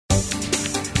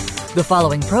The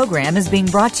following program is being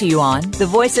brought to you on the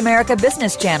Voice America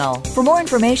Business Channel. For more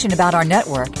information about our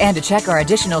network and to check our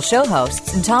additional show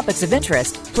hosts and topics of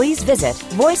interest, please visit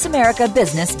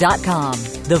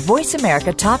voiceamericabusiness.com. The Voice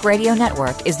America Talk Radio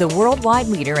Network is the worldwide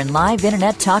leader in live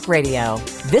Internet talk radio.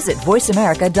 Visit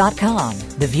voiceamerica.com.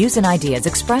 The views and ideas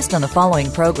expressed on the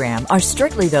following program are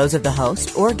strictly those of the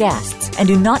host or guests and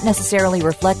do not necessarily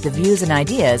reflect the views and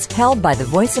ideas held by the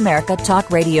Voice America Talk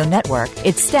Radio Network,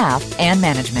 its staff, and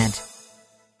management.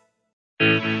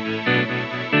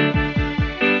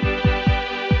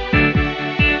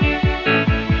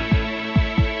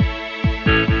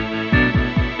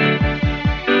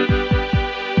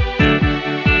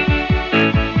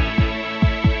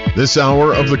 This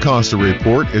hour of the Costa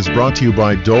Report is brought to you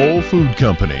by Dole Food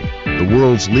Company, the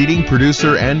world's leading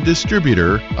producer and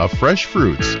distributor of fresh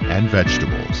fruits and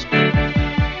vegetables.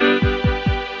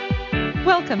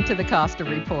 Welcome to the Costa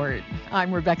Report.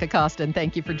 I'm Rebecca Costa, and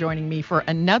thank you for joining me for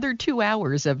another 2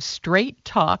 hours of straight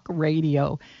talk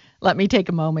radio. Let me take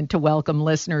a moment to welcome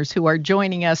listeners who are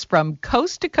joining us from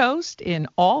coast to coast in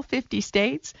all 50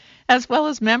 states, as well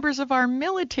as members of our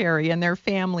military and their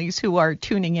families who are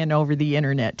tuning in over the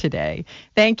internet today.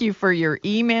 Thank you for your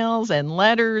emails and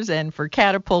letters and for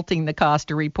catapulting the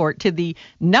Costa Report to the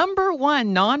 #1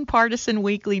 nonpartisan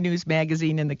weekly news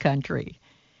magazine in the country.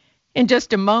 In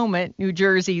just a moment, New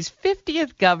Jersey's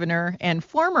 50th governor and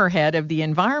former head of the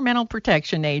Environmental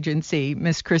Protection Agency,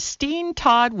 Ms. Christine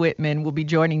Todd Whitman, will be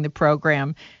joining the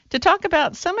program to talk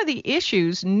about some of the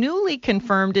issues newly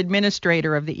confirmed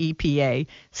administrator of the EPA,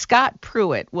 Scott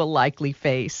Pruitt, will likely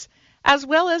face, as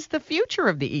well as the future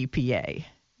of the EPA.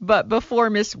 But before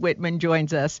Ms. Whitman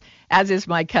joins us, as is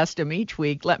my custom each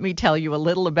week, let me tell you a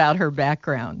little about her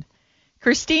background.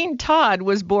 Christine Todd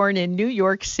was born in New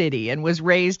York City and was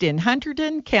raised in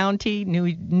Hunterdon County,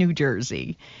 New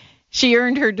Jersey. She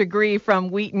earned her degree from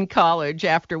Wheaton College,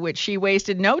 after which she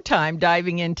wasted no time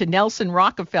diving into Nelson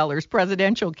Rockefeller's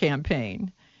presidential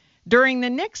campaign. During the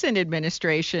Nixon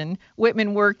administration,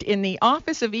 Whitman worked in the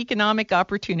Office of Economic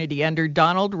Opportunity under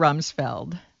Donald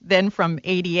Rumsfeld. Then from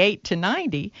 88 to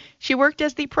 90, she worked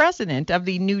as the president of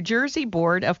the New Jersey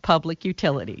Board of Public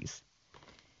Utilities.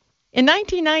 In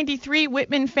 1993,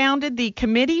 Whitman founded the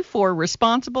Committee for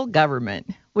Responsible Government,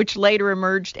 which later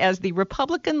emerged as the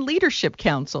Republican Leadership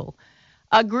Council,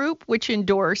 a group which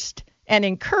endorsed and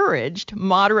encouraged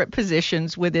moderate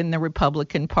positions within the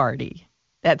Republican Party.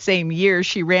 That same year,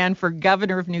 she ran for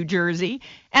governor of New Jersey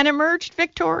and emerged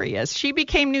victorious. She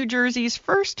became New Jersey's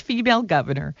first female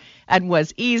governor and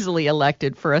was easily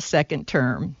elected for a second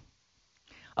term.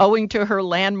 Owing to her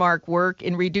landmark work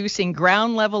in reducing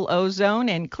ground-level ozone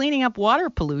and cleaning up water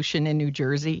pollution in New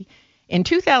Jersey, in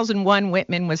 2001,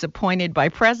 Whitman was appointed by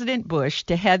President Bush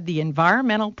to head the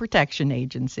Environmental Protection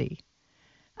Agency.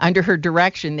 Under her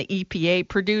direction, the EPA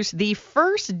produced the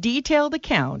first detailed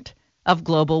account of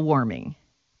global warming.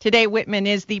 Today, Whitman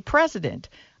is the president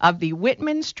of the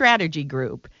Whitman Strategy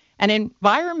Group, an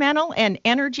environmental and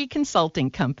energy consulting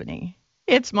company.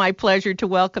 It's my pleasure to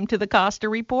welcome to the Costa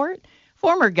Report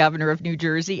former governor of New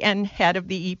Jersey and head of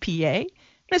the EPA,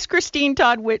 Ms. Christine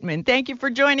Todd Whitman. Thank you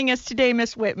for joining us today,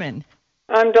 Ms. Whitman.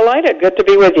 I'm delighted. Good to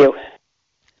be with you.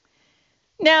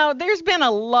 Now, there's been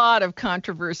a lot of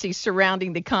controversy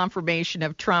surrounding the confirmation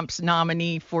of Trump's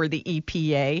nominee for the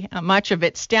EPA, much of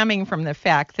it stemming from the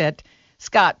fact that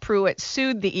Scott Pruitt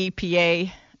sued the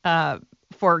EPA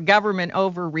for government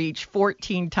overreach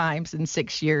 14 times in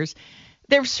 6 years.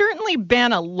 There's certainly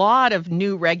been a lot of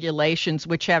new regulations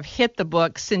which have hit the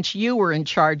books since you were in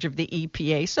charge of the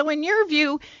EPA. So in your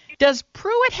view, does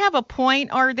Pruitt have a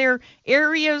point? Are there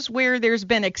areas where there's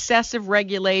been excessive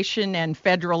regulation and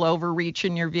federal overreach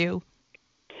in your view?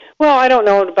 Well, I don't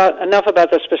know enough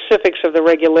about the specifics of the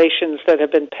regulations that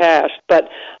have been passed, but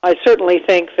I certainly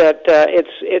think that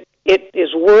it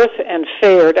is worth and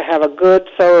fair to have a good,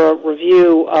 thorough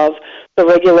review of the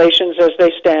regulations as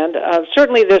they stand.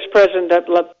 Certainly this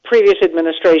previous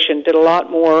administration did a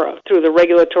lot more through the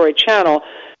regulatory channel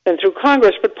than through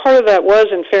Congress, but part of that was,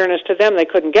 in fairness to them, they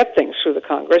couldn't get things through the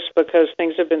Congress because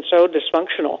things have been so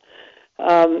dysfunctional.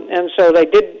 And so they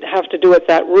did have to do it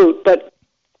that route. But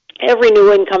every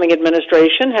new incoming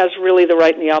administration has really the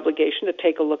right and the obligation to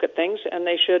take a look at things, and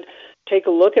they should take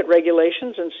a look at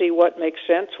regulations and see what makes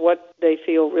sense, what they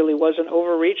feel really was an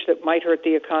overreach that might hurt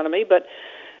the economy. But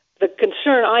the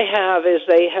concern I have is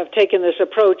they have taken this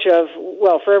approach of,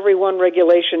 well, for every one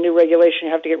regulation, new regulation,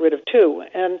 you have to get rid of two.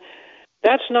 And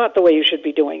that's not the way you should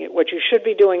be doing it. What you should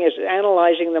be doing is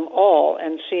analyzing them all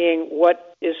and seeing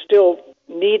what is still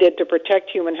needed to protect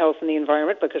human health and the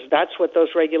environment, because that's what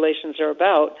those regulations are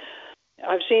about.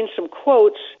 I've seen some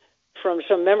quotes from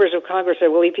some members of Congress say,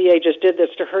 well, EPA just did this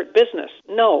to hurt business.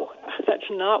 No, that's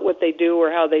not what they do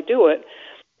or how they do it.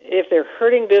 If they're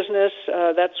hurting business,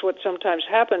 that's what sometimes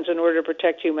happens in order to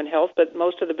protect human health, but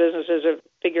most of the businesses have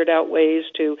figured out ways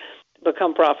to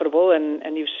become profitable,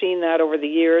 and you've seen that over the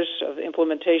years of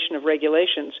implementation of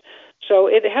regulations. So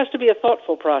it has to be a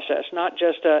thoughtful process, not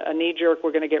just a knee-jerk,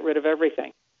 we're going to get rid of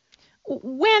everything.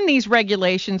 When these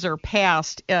regulations are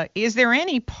passed, is there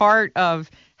any part of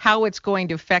how it's going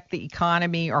to affect the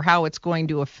economy or how it's going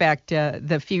to affect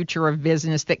the future of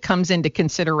business that comes into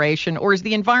consideration, or is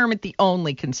the environment the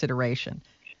only consideration?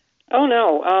 Oh,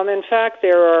 no. In fact,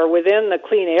 there are, within the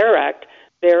Clean Air Act,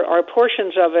 there are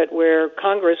portions of it where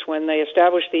Congress, when they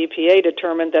established the EPA,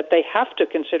 determined that they have to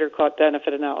consider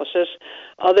cost-benefit analysis,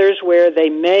 others where they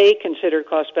may consider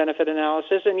cost-benefit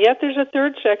analysis, and yet there's a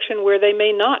third section where they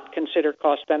may not consider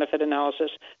cost-benefit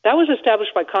analysis. That was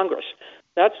established by Congress.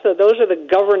 Those are the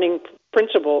governing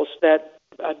principles that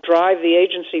drive the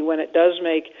agency when it does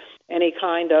make any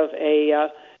kind of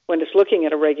when it's looking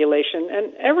at a regulation.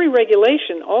 And every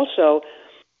regulation also,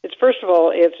 it's first of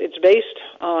all, it's based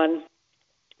on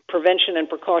prevention and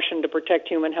precaution to protect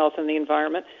human health and the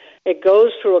environment. It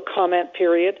goes through a comment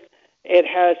period.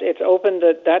 It's open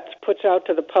that puts out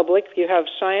to the public. You have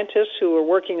scientists who are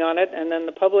working on it, and then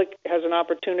the public has an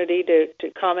opportunity to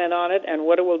comment on it and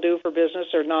what it will do for business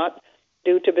or not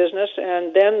do to business,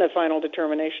 and then the final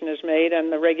determination is made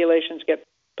and the regulations get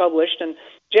published, and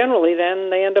generally then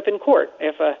they end up in court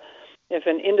if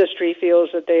an industry feels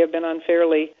that they have been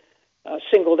unfairly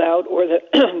singled out or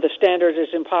that the standard is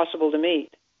impossible to meet.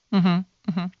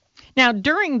 Mm-hmm. Mm-hmm. Now,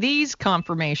 during these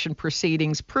confirmation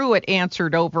proceedings, Pruitt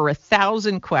answered over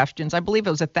 1,000 questions. I believe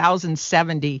it was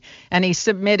 1,070, and he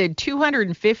submitted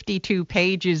 252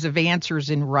 pages of answers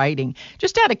in writing.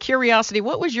 Just out of curiosity,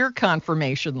 what was your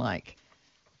confirmation like?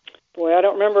 Boy, I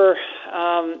don't remember.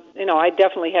 I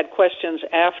definitely had questions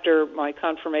after my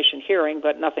confirmation hearing,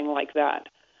 but nothing like that.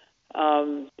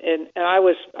 And I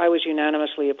was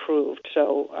unanimously approved,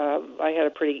 so I had a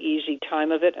pretty easy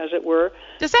time of it, as it were.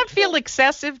 Does that feel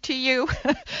excessive to you?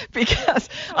 Because,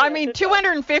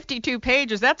 252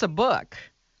 pages, that's a book.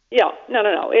 Yeah,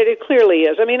 no. It clearly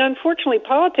is. I mean, unfortunately,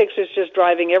 politics is just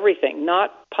driving everything,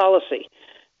 not policy.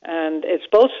 And it's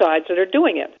both sides that are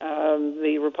doing it.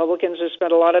 The Republicans have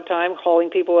spent a lot of time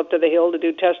hauling people up to the Hill to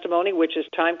do testimony, which is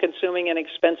time-consuming and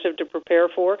expensive to prepare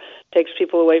for, takes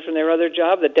people away from their other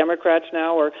job. The Democrats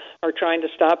now are trying to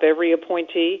stop every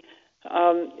appointee.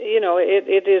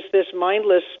 It is this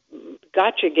mindless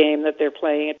gotcha game that they're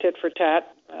playing, a tit for tat,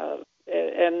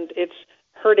 and it's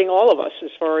hurting all of us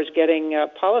as far as getting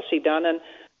policy done. And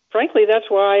frankly, that's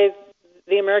why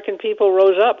the American people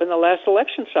rose up in the last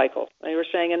election cycle. They were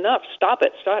saying, enough, stop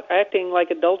it, stop acting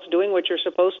like adults doing what you're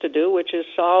supposed to do, which is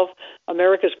solve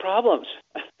America's problems,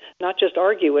 not just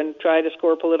argue and try to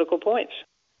score political points.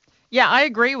 Yeah, I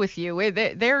agree with you.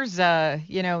 There's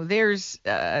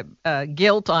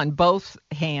guilt on both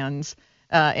hands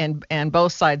and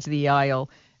both sides of the aisle.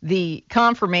 The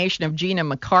confirmation of Gina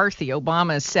McCarthy,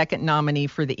 Obama's second nominee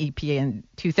for the EPA in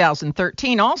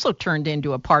 2013, also turned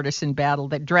into a partisan battle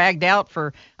that dragged out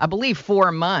for, I believe,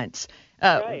 4 months.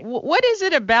 Right. What is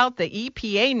it about the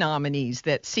EPA nominees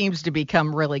that seems to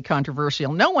become really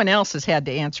controversial? No one else has had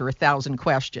to answer 1,000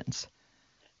 questions.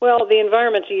 Well, the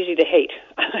environment's easy to hate.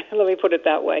 Let me put it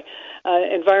that way.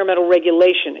 Environmental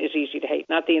regulation is easy to hate,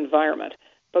 not the environment.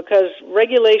 Because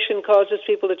regulation causes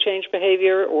people to change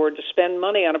behavior or to spend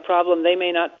money on a problem they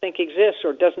may not think exists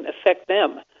or doesn't affect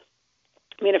them.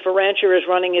 I mean, if a rancher is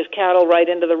running his cattle right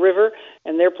into the river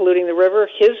and they're polluting the river,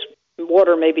 his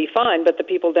water may be fine, but the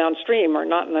people downstream are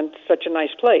not in such a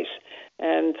nice place.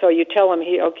 And so you tell him,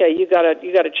 you got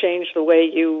to change the way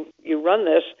you run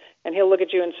this, and he'll look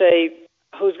at you and say,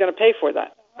 who's going to pay for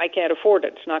that? I can't afford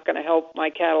it. It's not going to help my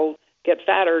cattle get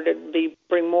fatter to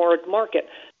bring more to market.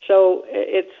 So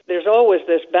there's always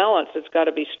this balance that's got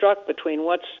to be struck between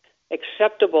what's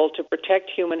acceptable to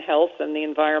protect human health and the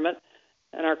environment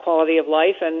and our quality of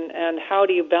life, and how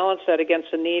do you balance that against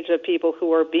the needs of people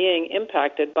who are being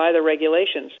impacted by the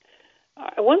regulations.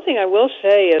 One thing I will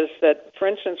say is that, for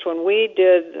instance, when we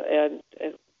did,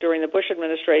 during the Bush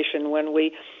administration, when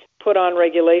we put on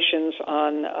regulations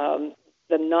on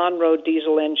the non-road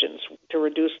diesel engines to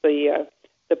reduce the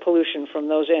pollution from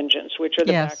those engines, which are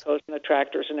the backhoes and the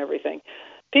tractors and everything.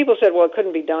 People said, well, it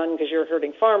couldn't be done because you're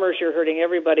hurting farmers, you're hurting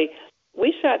everybody.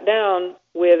 We sat down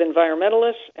with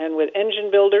environmentalists and with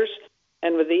engine builders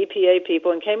and with the EPA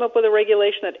people and came up with a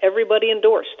regulation that everybody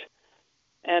endorsed.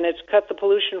 And it's cut the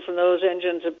pollution from those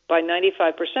engines by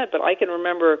 95%. But I can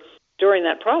remember during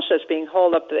that process being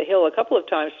hauled up to the Hill a couple of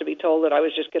times to be told that I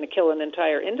was just going to kill an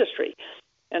entire industry.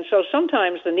 And so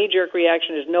sometimes the knee-jerk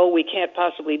reaction is, no, we can't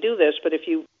possibly do this. But if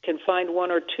you can find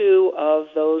one or two of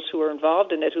those who are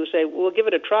involved in it who say, well, we'll give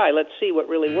it a try, let's see what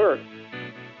really works.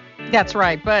 That's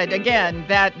right. But again,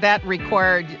 that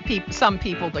required some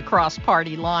people to cross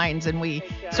party lines, and we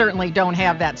certainly don't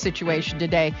have that situation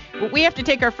today. We have to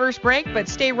take our first break, but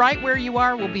stay right where you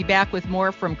are. We'll be back with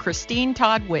more from Christine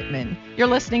Todd Whitman. You're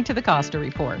listening to the Costa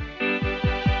Report.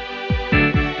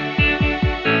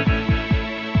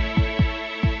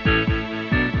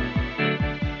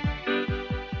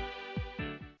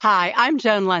 Hi, I'm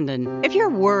Joan London. If you're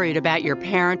worried about your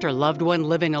parent or loved one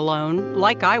living alone,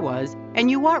 like I was, and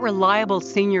you want reliable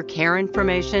senior care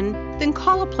information, then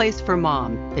call A Place for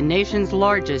Mom, the nation's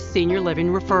largest senior living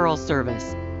referral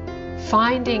service.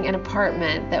 Finding an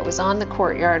apartment that was on the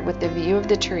courtyard with the view of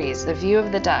the trees, the view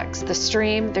of the ducks, the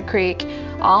stream, the creek,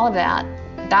 all of that,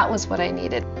 that was what I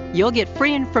needed. You'll get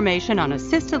free information on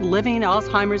assisted living,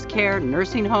 Alzheimer's care,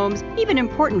 nursing homes, even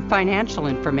important financial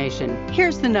information.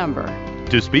 Here's the number.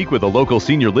 To speak with a local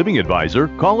senior living advisor,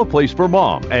 call A Place for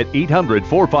Mom at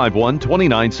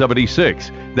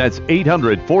 800-451-2976. That's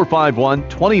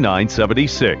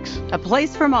 800-451-2976. A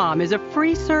Place for Mom is a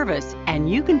free service,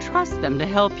 and you can trust them to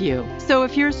help you. So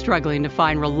if you're struggling to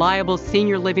find reliable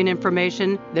senior living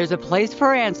information, there's a place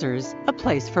for answers, A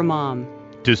Place for Mom.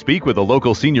 To speak with a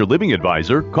local senior living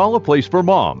advisor, call A Place for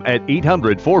Mom at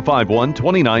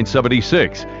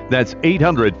 800-451-2976. That's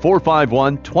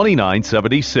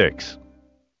 800-451-2976.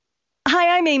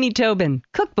 Hi, I'm Amy Tobin,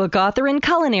 cookbook author and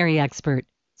culinary expert.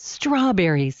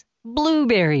 Strawberries,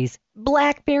 blueberries,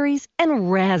 blackberries,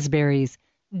 and raspberries.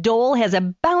 Dole has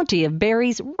a bounty of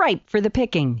berries ripe for the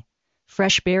picking.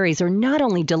 Fresh berries are not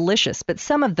only delicious, but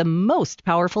some of the most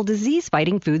powerful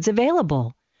disease-fighting foods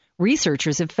available.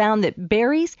 Researchers have found that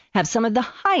berries have some of the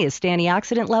highest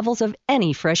antioxidant levels of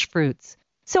any fresh fruits.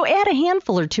 So add a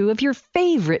handful or two of your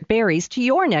favorite berries to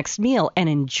your next meal and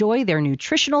enjoy their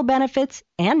nutritional benefits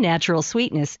and natural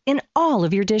sweetness in all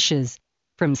of your dishes,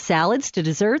 from salads to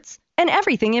desserts and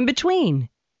everything in between.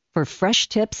 For fresh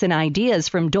tips and ideas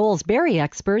from Dole's berry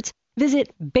experts,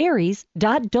 visit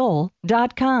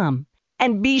berries.dole.com.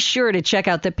 And be sure to check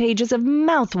out the pages of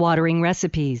mouth-watering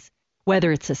recipes.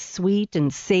 Whether it's a sweet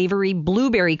and savory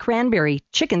blueberry cranberry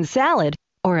chicken salad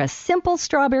or a simple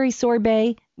strawberry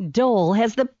sorbet, Dole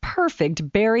has the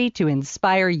perfect berry to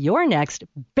inspire your next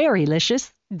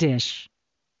berrylicious dish.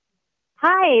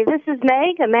 Hi, this is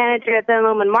Meg, a manager at the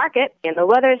Loman Market, and the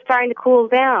weather is starting to cool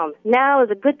down. Now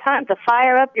is a good time to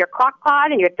fire up your crock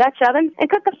pot and your Dutch oven and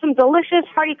cook up some delicious,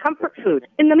 hearty comfort food.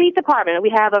 In the meat department,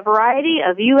 we have a variety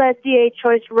of USDA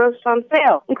choice roasts on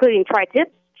sale, including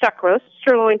tri-tips, chuck roast,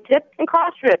 sirloin tip, and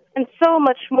cross rib, and so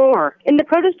much more. In the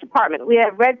produce department, we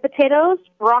have red potatoes,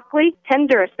 broccoli,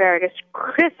 tender asparagus,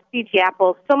 crisp BT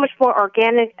apples, so much more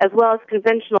organic as well as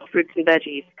conventional fruits and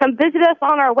veggies. Come visit us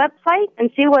on our website and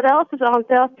see what else is on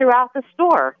sale throughout the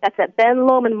store. That's at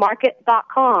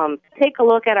benlomanmarket.com. Take a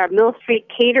look at our Mill Street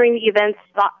Catering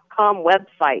Events.com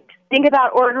website. Think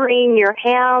about ordering your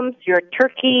hams, your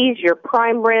turkeys, your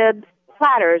prime ribs,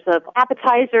 platters of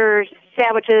appetizers,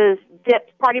 sandwiches,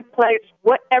 dips, party plates,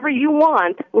 whatever you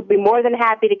want, we'll be more than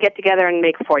happy to get together and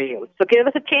make for you. So give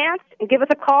us a chance and give us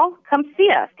a call. Come see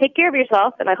us. Take care of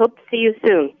yourself, and I hope to see you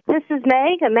soon. This is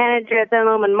Meg, a manager at the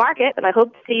Loman Market, and I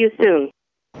hope to see you soon.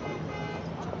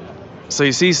 So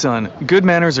you see, son, good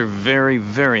manners are very,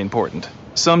 very important.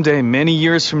 Someday, many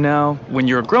years from now, when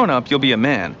you're a grown-up, you'll be a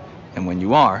man. And when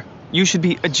you are, you should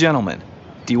be a gentleman.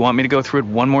 Do you want me to go through it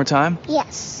one more time?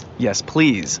 Yes. Yes,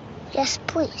 please. Yes,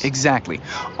 please. Exactly.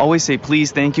 Always say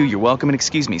please, thank you, you're welcome, and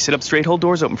excuse me. Sit up straight, hold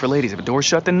doors open for ladies. If a door's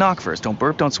shut, then knock first. Don't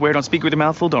burp, don't swear, don't speak with your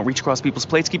mouth full, don't reach across people's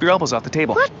plates, keep your elbows off the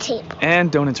table. What table?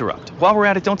 And don't interrupt. While we're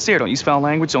at it, don't stare, don't use foul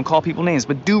language, don't call people names,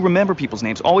 but do remember people's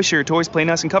names. Always share your toys, play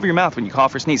nice, and cover your mouth when you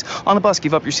cough or sneeze. On the bus,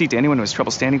 give up your seat to anyone who has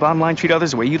trouble standing bottom line. Treat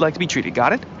others the way you'd like to be treated.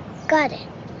 Got it? Got it.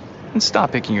 And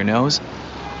stop picking your nose.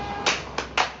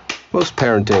 Most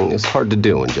parenting is hard to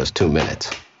do in just 2 minutes.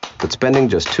 But spending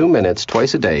just 2 minutes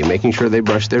twice a day making sure they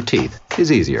brush their teeth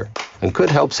is easier and could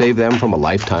help save them from a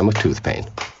lifetime of tooth pain.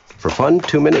 For fun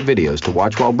 2-minute videos to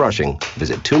watch while brushing,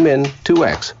 visit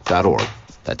 2min2x.org.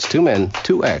 That's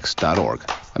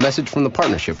 2min2x.org. A message from the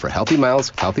Partnership for Healthy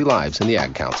Mouths, Healthy Lives, and the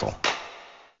Ag Council.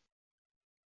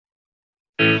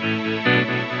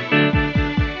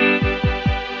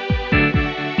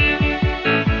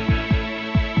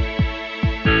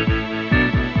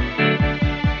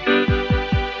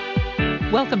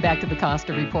 Welcome back to the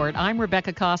Costa Report. I'm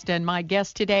Rebecca Costa, and my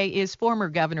guest today is former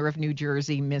governor of New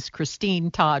Jersey, Miss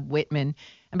Christine Todd Whitman.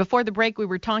 And before the break, we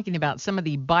were talking about some of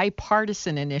the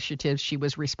bipartisan initiatives she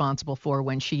was responsible for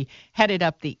when she headed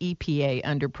up the EPA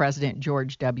under President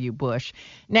George W. Bush.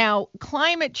 Now,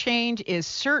 climate change is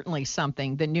certainly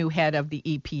something the new head of the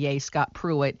EPA, Scott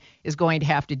Pruitt, is going to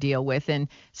have to deal with. And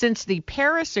since the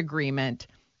Paris Agreement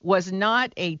was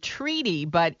not a treaty,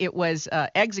 but it was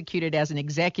executed as an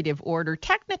executive order.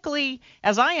 Technically,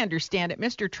 as I understand it,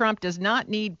 Mr. Trump does not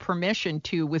need permission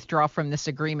to withdraw from this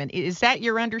agreement. Is that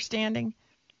your understanding?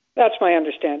 That's my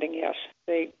understanding, yes.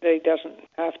 They doesn't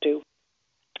have to.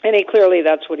 And clearly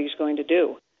that's what he's going to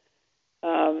do.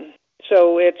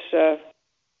 So it's,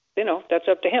 that's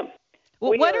up to him.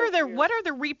 Well, what are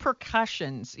the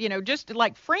repercussions? Just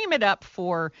like frame it up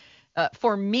for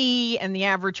me and the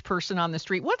average person on the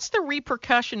street. What's the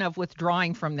repercussion of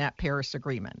withdrawing from that Paris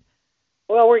Agreement?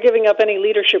 Well, we're giving up any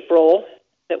leadership role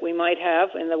that we might have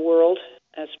in the world,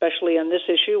 especially on this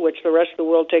issue, which the rest of the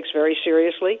world takes very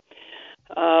seriously.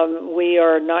 We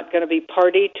are not going to be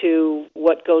party to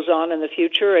what goes on in the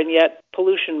future, and yet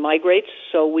pollution migrates,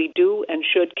 so we do and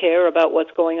should care about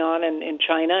what's going on in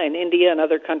China and India and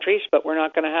other countries, but we're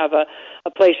not going to have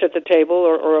a place at the table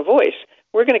or a voice.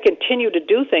 We're going to continue to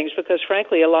do things because,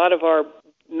 frankly, a lot of our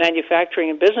manufacturing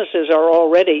and businesses are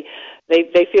already,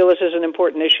 they feel this is an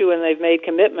important issue, and they've made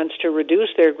commitments to reduce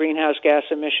their greenhouse gas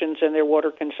emissions and their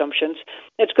water consumptions.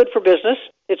 It's good for business,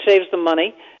 it saves them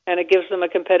money, and it gives them a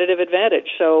competitive advantage.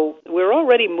 So we're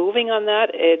already moving on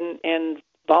that in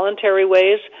voluntary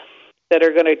ways that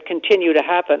are going to continue to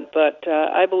happen. But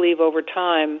I believe over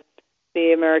time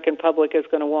the American public is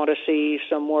going to want to see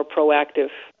some more proactive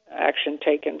action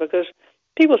taken because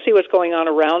people see what's going on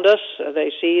around us.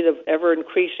 They see the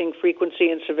ever-increasing frequency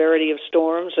and severity of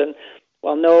storms, and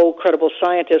while no credible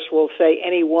scientist will say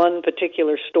any one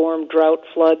particular storm, drought,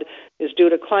 flood is due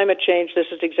to climate change, this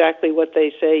is exactly what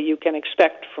they say you can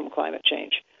expect from climate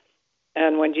change.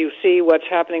 And when you see what's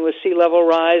happening with sea level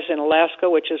rise in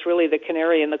Alaska, which is really the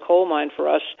canary in the coal mine for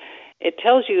us, it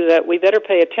tells you that we better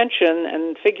pay attention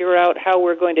and figure out how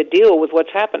we're going to deal with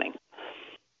what's happening.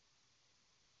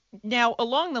 Now,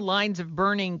 along the lines of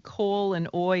burning coal and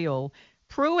oil,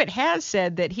 Pruitt has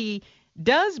said that he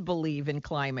does believe in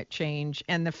climate change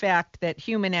and the fact that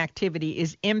human activity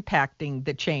is impacting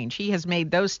the change. He has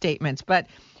made those statements, but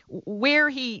where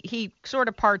he sort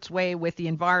of parts way with the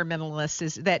environmentalists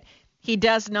is that he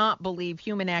does not believe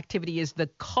human activity is the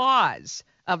cause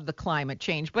of the climate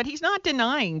change, but he's not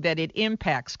denying that it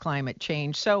impacts climate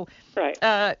change. So right.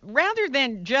 Rather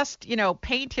than just,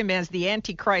 paint him as the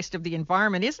Antichrist of the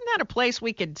environment, isn't that a place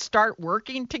we could start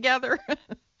working together?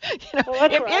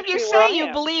 If you say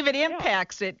you believe it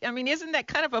impacts it, I mean, isn't that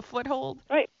kind of a foothold?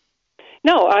 Right.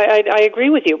 No, I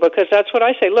agree with you because that's what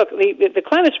I say. Look, the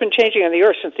climate's been changing on the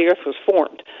Earth since the Earth was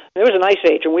formed. There was an ice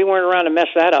age, and we weren't around to mess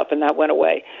that up, and that went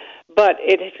away. But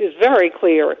it is very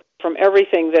clear from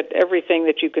everything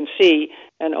that you can see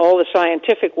and all the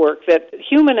scientific work that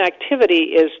human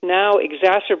activity is now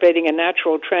exacerbating a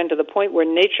natural trend to the point where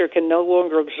nature can no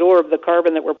longer absorb the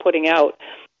carbon that we're putting out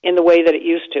in the way that it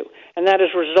used to. And that is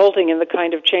resulting in the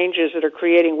kind of changes that are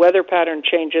creating weather pattern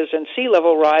changes and sea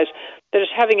level rise that is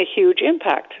having a huge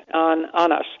impact on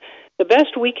us. The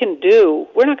best we can do,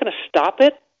 we're not going to stop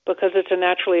it because it's a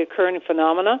naturally occurring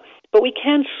phenomena, but we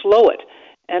can slow it.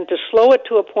 And to slow it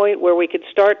to a point where we could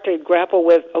start to grapple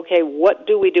with, okay, what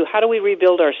do we do? How do we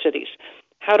rebuild our cities?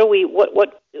 How do we,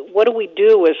 what do we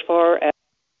do as far as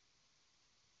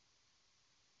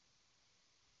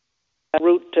a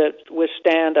route to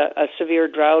withstand a severe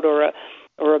drought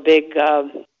or a big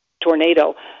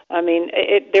tornado? I mean,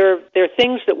 there are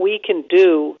things that we can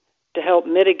do to help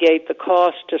mitigate the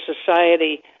cost to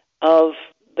society of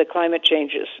the climate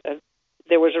changes.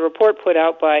 There was a report put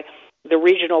out by the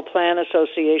Regional Plan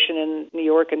Association in New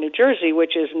York and New Jersey,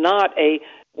 which is not a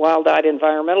wild-eyed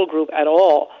environmental group at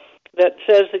all, that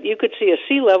says that you could see a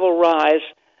sea level rise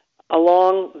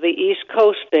along the east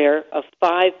coast there of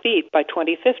 5 feet by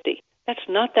 2050. That's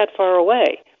not that far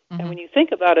away. Mm-hmm. And when you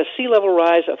think about a sea level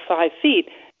rise of 5 feet,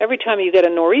 every time you get a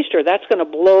nor'easter, that's going to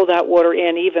blow that water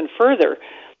in even further.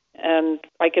 And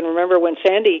I can remember when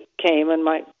Sandy came, and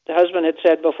my husband had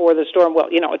said before the storm, well,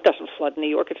 it doesn't flood in New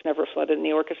York. It's never flooded in New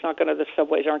York. The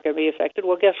subways aren't going to be affected.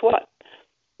 Well, guess what?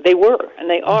 They were, and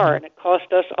they are, and it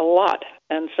cost us a lot.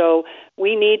 And so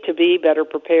we need to be better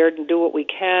prepared and do what we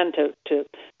can to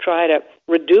try to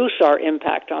reduce our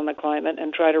impact on the climate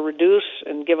and try to reduce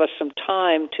and give us some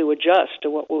time to adjust to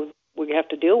what we have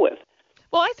to deal with.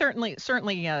 Well, I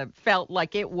certainly felt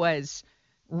like it was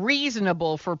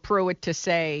reasonable for Pruitt to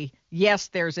say, yes,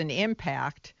 there's an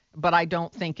impact, but I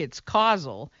don't think it's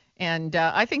causal. And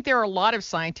I think there are a lot of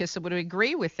scientists that would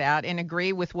agree with that and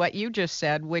agree with what you just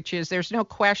said, which is there's no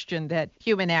question that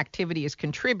human activity is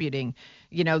contributing.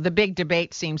 You know, the big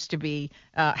debate seems to be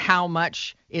how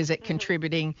much is it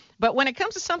contributing. But when it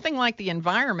comes to something like the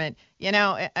environment, you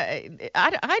know,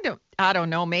 I don't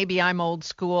know, maybe I'm old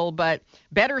school, but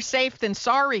better safe than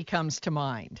sorry comes to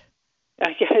mind.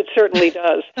 Yeah, it certainly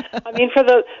does. I mean, for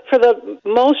the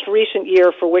most recent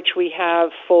year for which we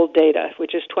have full data,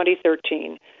 which is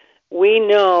 2013, we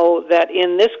know that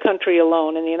in this country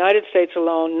alone, in the United States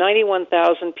alone,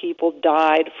 91,000 people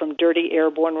died from dirty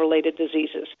airborne-related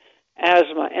diseases,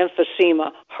 asthma,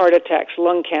 emphysema, heart attacks,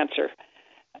 lung cancer.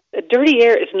 Dirty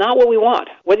air is not what we want.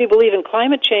 Whether you believe in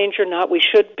climate change or not, we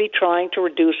should be trying to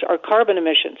reduce our carbon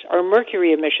emissions, our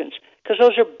mercury emissions, because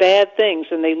those are bad things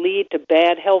and they lead to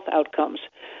bad health outcomes.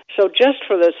 So just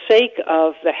for the sake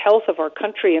of the health of our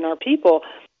country and our people,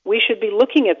 we should be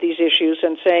looking at these issues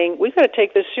and saying, we've got to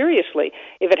take this seriously.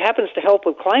 If it happens to help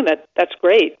with climate, that's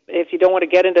great. If you don't want to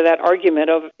get into that argument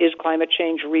of is climate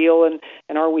change real and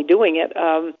are we doing it,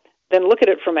 then look at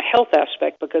it from a health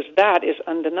aspect, because that is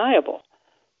undeniable.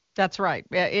 That's right.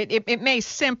 It may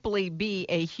simply be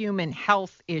a human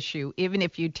health issue, even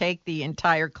if you take the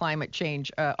entire climate change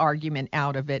argument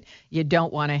out of it. You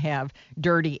don't want to have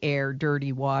dirty air,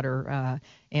 dirty water,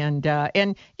 and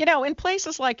you know, in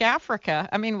places like Africa,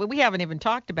 I mean, we haven't even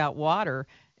talked about water.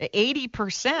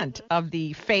 80% of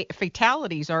the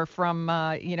fatalities are from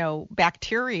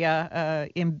bacteria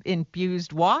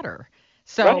infused water.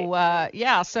 So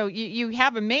right. So you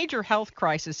have a major health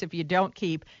crisis if you don't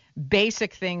keep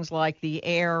basic things like the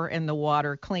air and the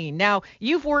water clean. Now,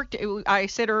 you've worked, I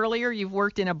said earlier, you've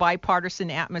worked in a bipartisan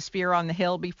atmosphere on the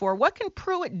Hill before. What can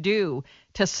Pruitt do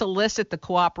to solicit the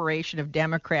cooperation of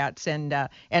Democrats and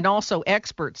also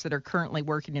experts that are currently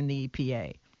working in the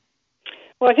EPA?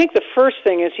 Well, I think the first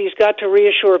thing is he's got to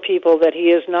reassure people that he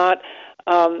is not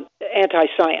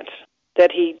anti-science,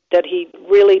 that he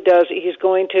really does. He's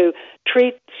going to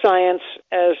treat science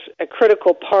as a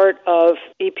critical part of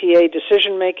EPA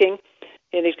decision-making,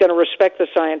 and he's going to respect the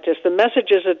scientists. The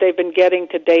messages that they've been getting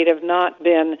to date have not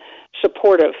been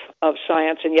supportive of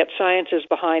science, and yet science is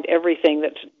behind everything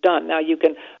that's done. Now, you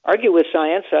can argue with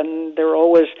science, and they're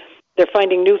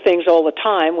finding new things all the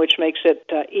time, which makes it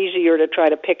easier to try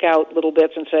to pick out little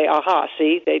bits and say, aha,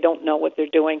 see, they don't know what they're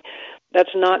doing.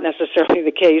 That's not necessarily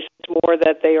the case. It's more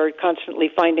that they are constantly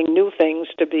finding new things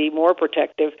to be more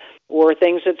protective, or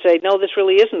things that say, no, this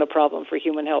really isn't a problem for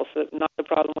human health, not the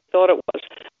problem we thought it was.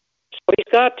 So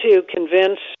he's got to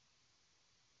convince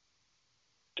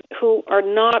who are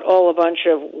not all a bunch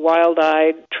of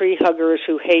wild-eyed tree huggers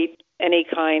who hate any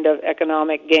kind of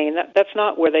economic gain. That's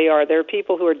not where they are. They're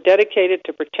people who are dedicated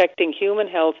to protecting human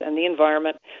health and the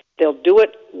environment. They'll do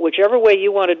it whichever way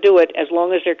you want to do it, as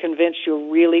long as they're convinced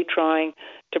you're really trying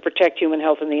to protect human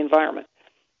health and the environment.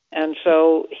 And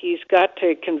so he's got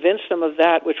to convince them of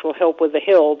that, which will help with the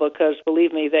Hill, because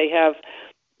believe me, they have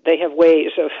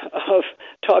ways of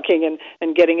talking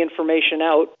and getting information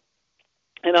out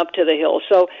and up to the Hill.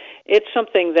 So it's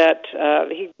something that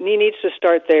he needs to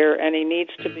start there, and he needs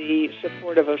to be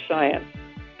supportive of science.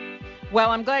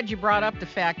 Well, I'm glad you brought up the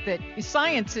fact that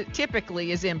science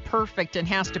typically is imperfect and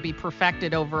has to be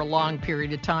perfected over a long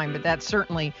period of time, but that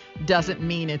certainly doesn't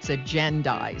mean it's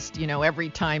agendized. You know, every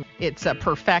time it's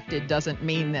perfected doesn't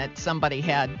mean that somebody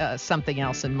had something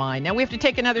else in mind. Now, we have to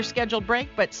take another scheduled break,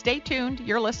 but stay tuned.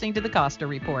 You're listening to the Costa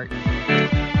Report.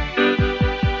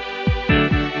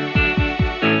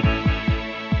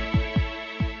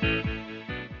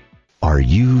 Are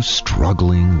you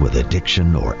struggling with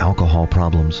addiction or alcohol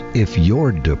problems? If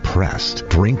you're depressed,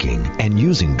 drinking, and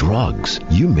using drugs,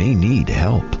 you may need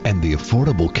help. And the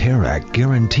Affordable Care Act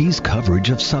guarantees coverage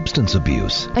of substance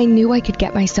abuse. I knew I could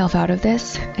get myself out of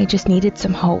this. I just needed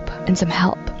some hope and some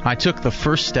help. I took the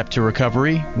first step to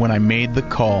recovery when I made the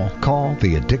call. Call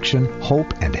the Addiction,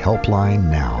 Hope, and Helpline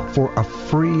now for a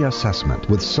free assessment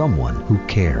with someone who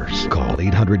cares. Call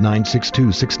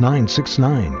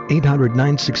 800-962-6969.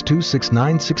 800-962-6969.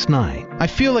 I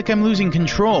feel like I'm losing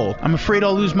control. I'm afraid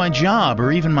I'll lose my job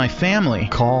or even my family.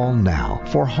 Call now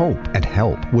for hope and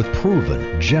help with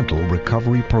proven, gentle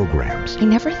recovery programs. I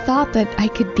never thought that I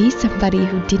could be somebody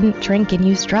who didn't drink and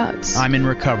use drugs. I'm in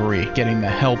recovery, getting the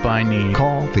help I need.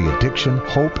 Call the Addiction,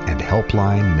 Hope, and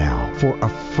Helpline now for a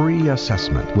free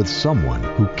assessment with someone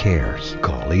who cares.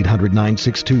 Call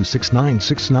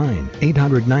 800-962-6969.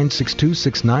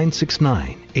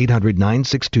 800-962-6969.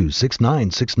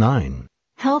 800-962-6969.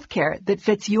 Healthcare that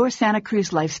fits your Santa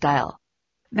Cruz lifestyle.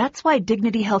 That's why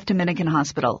Dignity Health Dominican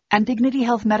Hospital and Dignity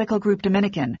Health Medical Group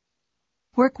Dominican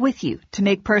work with you to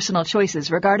make personal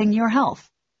choices regarding your health.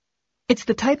 It's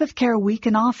the type of care we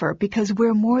can offer because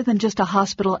we're more than just a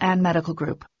hospital and medical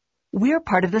group. We're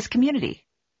part of this community.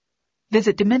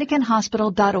 Visit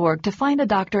DominicanHospital.org to find a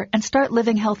doctor and start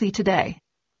living healthy today.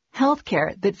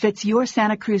 Healthcare that fits your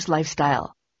Santa Cruz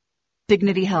lifestyle.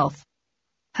 Dignity Health.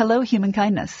 Hello, human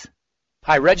kindness.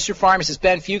 Hi, registered pharmacist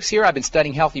Ben Fuchs here. I've been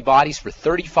studying healthy bodies for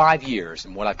 35 years,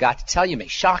 and what I've got to tell you may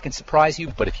shock and surprise you,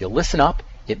 but if you listen up,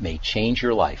 it may change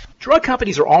your life. Drug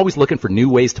companies are always looking for new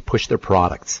ways to push their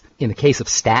products. In the case of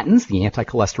statins, the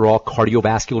anti-cholesterol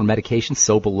cardiovascular medications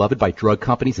so beloved by drug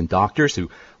companies and doctors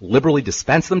who liberally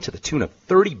dispense them to the tune of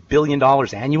 $30 billion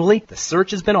annually, the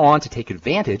search has been on to take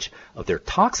advantage of their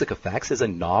toxic effects as a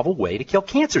novel way to kill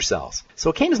cancer cells. So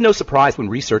it came as no surprise when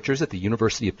researchers at the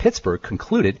University of Pittsburgh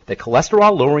concluded that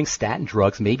cholesterol-lowering statin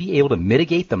drugs may be able to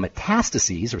mitigate the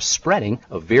metastases or spreading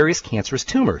of various cancerous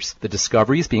tumors. The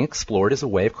discovery is being explored as a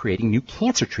way of creating new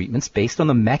cancer treatments based on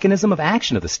the mechanism of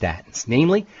action of the statins,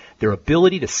 namely their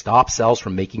ability to stop cells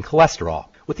from making cholesterol.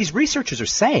 What these researchers are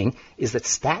saying is that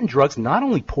statin drugs not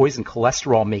only poison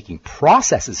cholesterol-making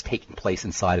processes taking place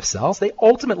inside of cells, they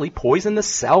ultimately poison the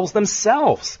cells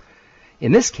themselves.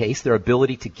 In this case, their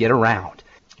ability to get around.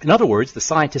 In other words, the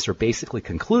scientists are basically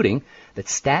concluding that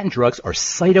statin drugs are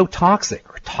cytotoxic,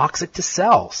 or toxic to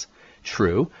cells.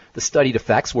 True, the studied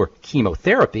effects were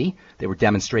chemotherapy. They were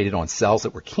demonstrated on cells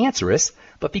that were cancerous,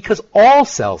 but because all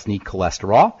cells need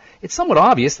cholesterol, it's somewhat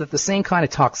obvious that the same kind of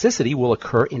toxicity will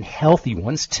occur in healthy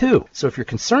ones too. So if you're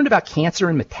concerned about cancer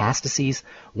and metastases,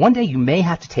 one day you may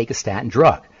have to take a statin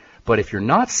drug. But if you're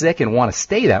not sick and want to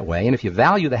stay that way, and if you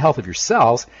value the health of your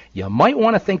cells, you might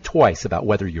want to think twice about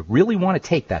whether you really want to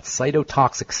take that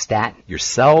cytotoxic statin. Your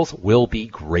cells will be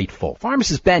grateful.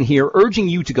 Pharmacist Ben here, urging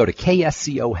you to go to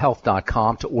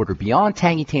kscohealth.com to order Beyond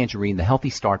Tangy Tangerine, the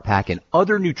Healthy Start Pack, and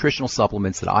other nutritional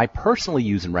supplements that I personally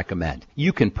use and recommend.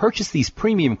 You can purchase these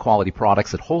premium quality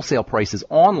products at wholesale prices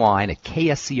online at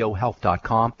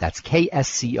kscohealth.com. That's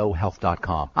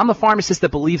kscohealth.com. I'm the pharmacist that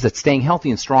believes that staying healthy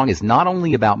and strong is not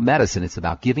only about medicine, it's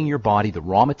about giving your body the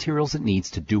raw materials it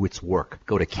needs to do its work.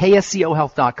 Go to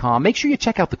kscohealth.com. Make sure you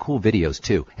check out the cool videos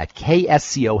too at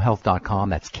kscohealth.com.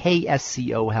 That's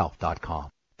kscohealth.com.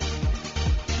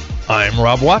 I'm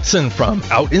Rob Watson from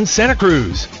Out in Santa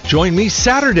Cruz. Join me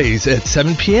Saturdays at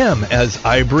 7 p.m. as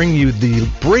I bring you the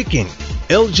breaking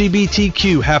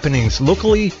LGBTQ happenings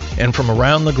locally and from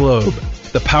around the globe.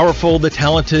 The powerful, the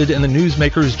talented, and the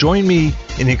newsmakers join me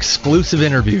in exclusive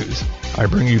interviews. I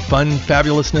bring you fun,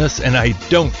 fabulousness, and I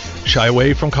don't shy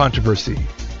away from controversy.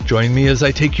 Join me as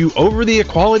I take you over the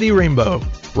equality rainbow,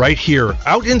 right here,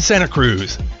 out in Santa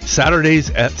Cruz, Saturdays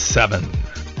at 7.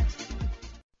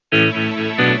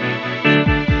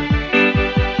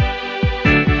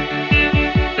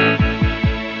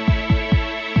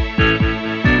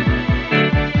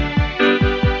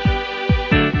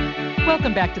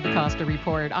 Welcome back to the Costa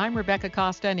Report. I'm Rebecca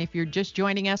Costa, and if you're just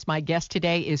joining us, my guest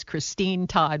today is Christine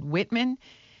Todd Whitman.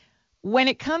 When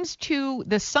it comes to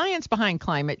the science behind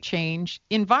climate change,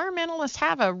 environmentalists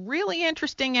have a really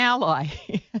interesting ally.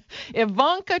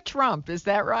 Ivanka Trump, is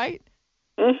that right?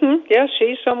 Mm-hmm. Yes,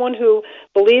 she's someone who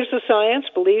believes the science,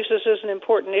 believes this is an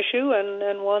important issue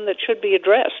and one that should be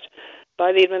addressed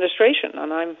by the administration.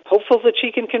 And I'm hopeful that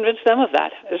she can convince them of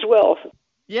that as well.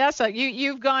 Yes,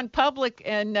 you've gone public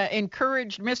and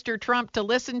encouraged Mr. Trump to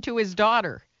listen to his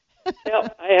daughter. Yeah,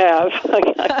 I have.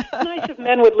 It's nice if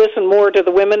men would listen more to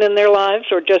the women in their lives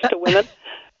or just to women.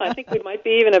 I think we might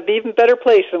be in an even better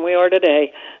place than we are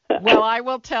today. Well, I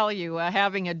will tell you,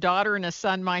 having a daughter and a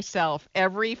son myself,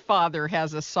 every father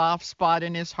has a soft spot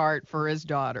in his heart for his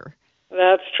daughter.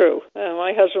 That's true.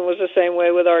 My husband was the same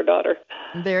way with our daughter.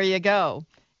 There you go.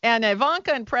 And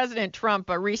Ivanka and President Trump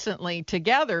recently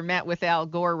together met with Al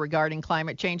Gore regarding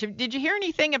climate change. Did you hear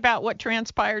anything about what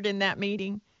transpired in that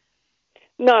meeting?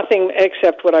 Nothing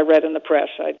except what I read in the press.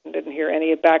 I didn't hear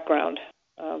any background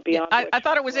beyond. I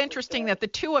thought it was interesting that the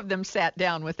two of them sat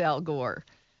down with Al Gore.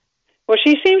 Well,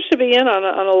 she seems to be in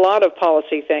on a lot of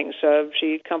policy things.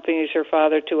 She accompanies her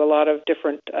father to a lot of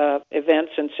different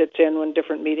events and sits in on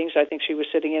different meetings. I think she was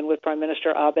sitting in with Prime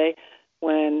Minister Abe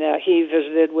when he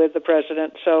visited with the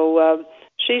president. So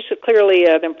she's clearly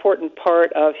an important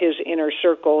part of his inner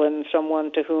circle and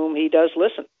someone to whom he does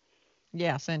listen.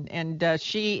 Yes, and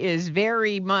she is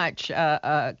very much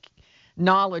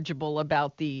knowledgeable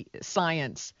about the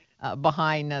science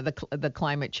behind the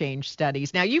climate change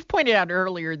studies. Now, you've pointed out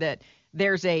earlier that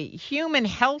there's a human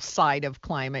health side of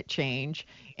climate change,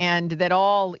 and that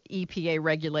all EPA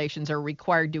regulations are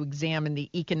required to examine the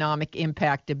economic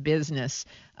impact of business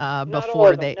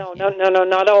before they. No,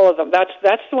 not all of them.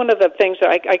 That's one of the things that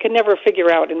I could never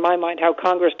figure out in my mind how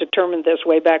Congress determined this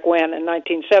way back when in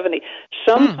 1970.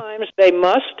 Sometimes they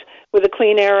must with the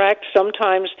Clean Air Act,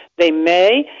 sometimes they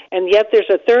may, and yet there's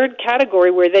a third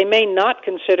category where they may not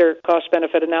consider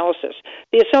cost-benefit analysis.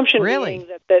 The assumption being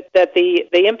that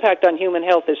the impact on human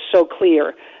health is so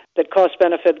clear that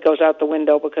cost-benefit goes out the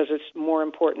window because it's more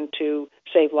important to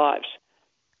save lives.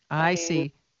 I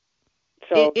see.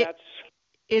 So that's...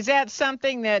 Is that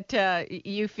something that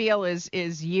you feel is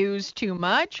used too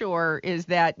much, or is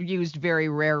that used very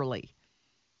rarely?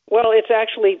 Well, it's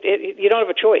actually, you don't have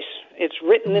a choice. It's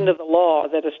written into the law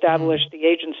that established the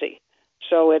agency.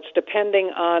 So it's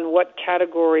depending on what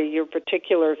category your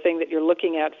particular thing that you're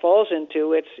looking at falls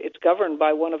into, it's governed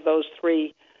by one of those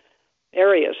three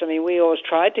areas. I mean, we always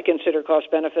tried to consider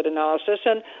cost-benefit analysis.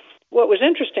 And what was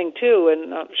interesting, too,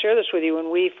 and I'll share this with you,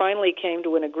 when we finally came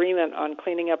to an agreement on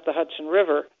cleaning up the Hudson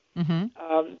River,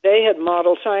 they had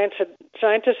modeled,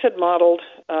 scientists had modeled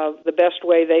the best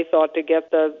way they thought to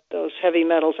get those heavy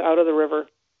metals out of the river.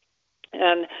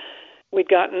 And we'd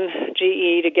gotten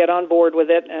GE to get on board with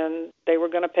it, and they were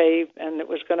going to pay, and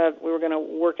we were going to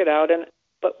work it out.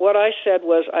 But what I said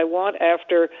was, I want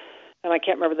after, and I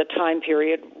can't remember the time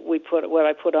period what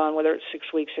I put on, whether it's 6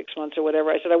 weeks, 6 months, or whatever.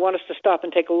 I said, I want us to stop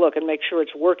and take a look and make sure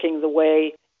it's working the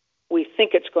way we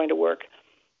think it's going to work.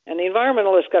 And the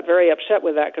environmentalists got very upset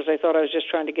with that because they thought I was just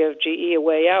trying to give GE a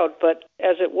way out. But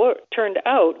as it turned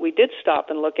out, we did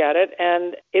stop and look at it,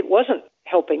 and it wasn't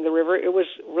helping the river. It was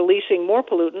releasing more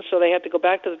pollutants, so they had to go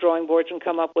back to the drawing boards and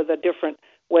come up with a different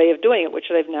way of doing it, which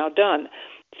they've now done.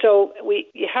 So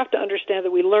you have to understand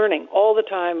that we're learning. All the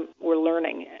time we're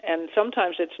learning. And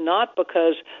sometimes it's not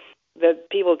because the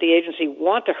people at the agency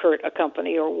want to hurt a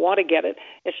company or want to get it.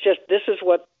 It's just this is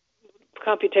what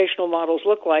computational models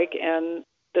look like, and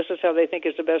this is how they think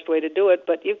is the best way to do it.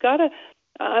 But you've got to,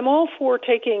 I'm all for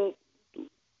taking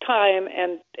time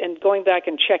and going back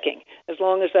and checking, as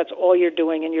long as that's all you're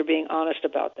doing and you're being honest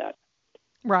about that.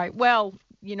 Right. Well,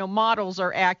 models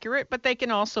are accurate, but they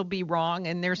can also be wrong,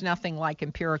 and there's nothing like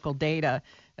empirical data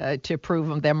to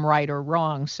prove them right or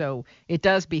wrong. So it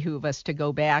does behoove us to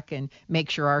go back and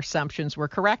make sure our assumptions were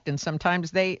correct, and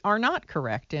sometimes they are not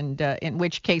correct, and in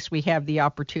which case we have the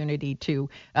opportunity to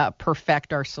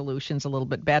perfect our solutions a little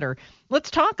bit better. Let's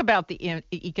talk about the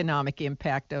economic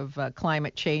impact of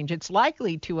climate change. It's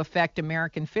likely to affect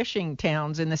American fishing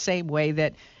towns in the same way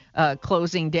that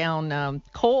closing down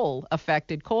coal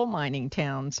affected coal mining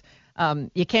towns.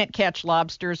 You can't catch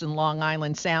lobsters in Long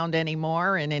Island Sound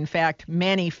anymore, and in fact,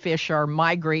 many fish are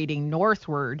migrating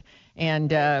northward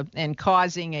and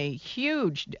causing a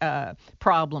huge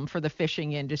problem for the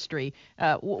fishing industry.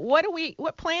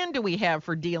 What plan do we have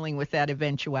for dealing with that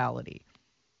eventuality?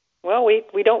 Well,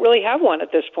 we don't really have one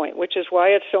at this point, which is why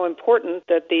it's so important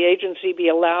that the agency be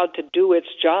allowed to do its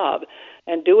job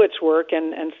and do its work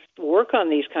and work on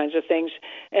these kinds of things.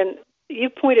 And you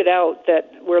pointed out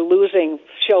that we're losing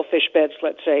shellfish beds,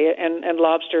 let's say, and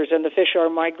lobsters, and the fish are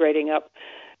migrating up.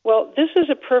 Well, this is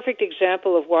a perfect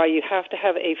example of why you have to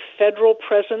have a federal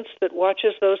presence that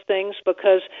watches those things,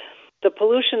 because the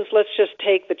pollutions, let's just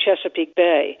take the Chesapeake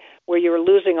Bay, where you're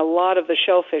losing a lot of the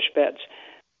shellfish beds.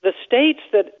 The states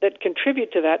that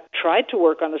contribute to that tried to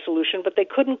work on a solution, but they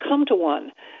couldn't come to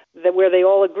one where they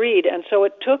all agreed. And so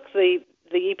it took the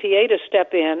EPA to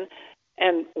step in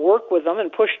and work with them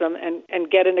and push them and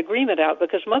get an agreement out,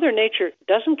 because Mother Nature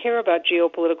doesn't care about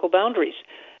geopolitical boundaries.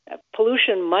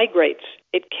 Pollution migrates.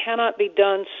 It cannot be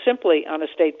done simply on a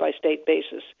state-by-state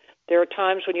basis. There are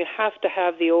times when you have to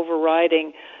have the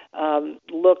overriding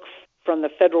look from the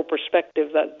federal perspective,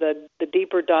 the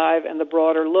deeper dive and the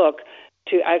broader look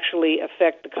to actually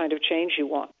affect the kind of change you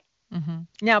want. Mm-hmm.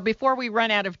 Now, before we run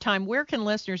out of time, where can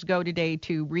listeners go today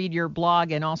to read your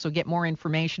blog and also get more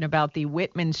information about the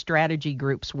Whitman Strategy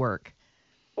Group's work?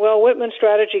 Well,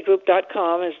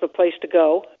 WhitmanStrategyGroup.com is the place to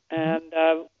go, and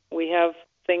we have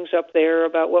things up there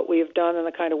about what we have done and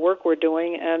the kind of work we're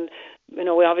doing. And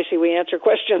we answer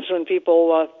questions when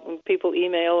people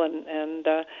email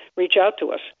and reach out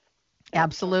to us.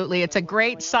 Absolutely. It's a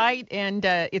great site, and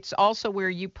it's also where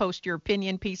you post your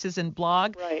opinion pieces and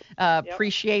blog. Right.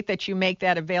 Appreciate that you make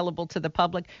that available to the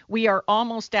public. We are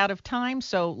almost out of time,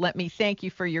 so let me thank you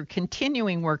for your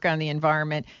continuing work on the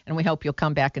environment, and we hope you'll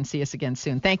come back and see us again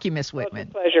soon. Thank you, Ms. Whitman.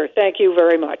 It's a pleasure. Thank you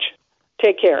very much.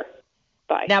 Take care.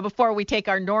 Bye. Now, before we take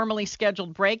our normally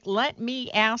scheduled break, let me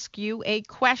ask you a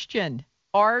question.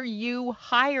 Are you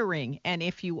hiring? And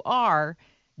if you are,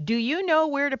 Do you know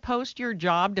where to post your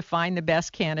job to find the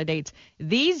best candidates?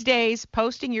 These days,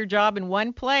 posting your job in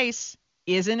one place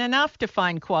isn't enough to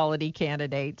find quality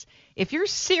candidates. If you're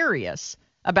serious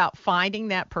about finding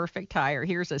that perfect hire,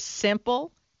 here's a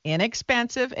simple,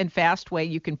 inexpensive, and fast way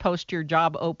you can post your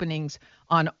job openings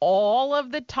on all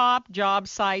of the top job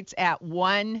sites at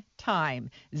one time.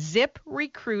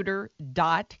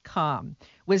 ZipRecruiter.com.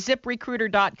 With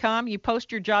ZipRecruiter.com, you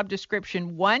post your job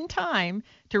description one time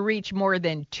to reach more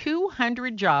than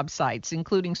 200 job sites,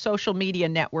 including social media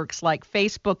networks like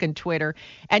Facebook and Twitter,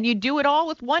 and you do it all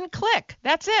with one click.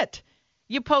 That's it.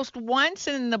 You post once,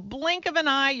 and in the blink of an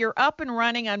eye, you're up and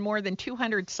running on more than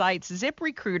 200 sites.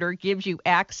 ZipRecruiter gives you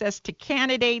access to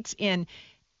candidates in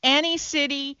any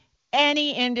city,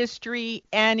 any industry,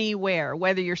 anywhere,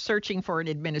 whether you're searching for an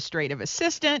administrative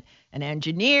assistant, an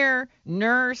engineer,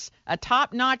 nurse, a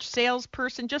top-notch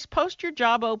salesperson. Just post your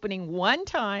job opening one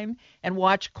time and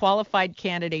watch qualified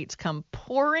candidates come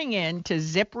pouring in to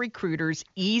ZipRecruiter's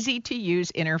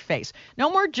easy-to-use interface.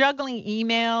 No more juggling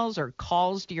emails or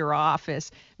calls to your office.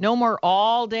 No more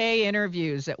all-day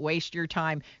interviews that waste your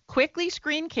time. Quickly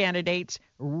screen candidates,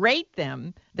 rate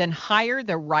them, then hire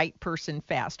the right person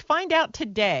fast. Find out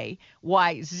today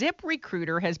why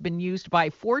ZipRecruiter has been used by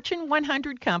Fortune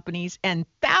 100 companies and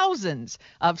thousands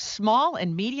of small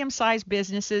and medium-sized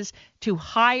businesses to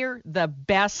hire the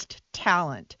best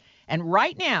talent. And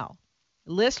right now,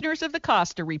 listeners of the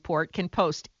Costa Report can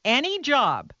post any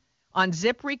job on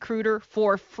ZipRecruiter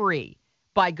for free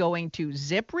by going to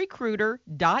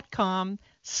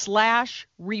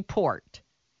ZipRecruiter.com/report.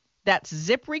 That's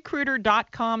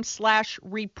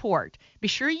ZipRecruiter.com/report. Be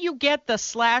sure you get the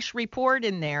 /report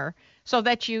in there so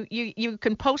that you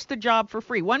can post the job for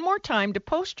free. One more time, to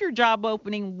post your job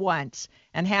opening once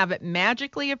and have it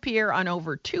magically appear on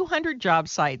over 200 job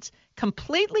sites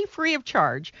completely free of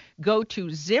charge, go to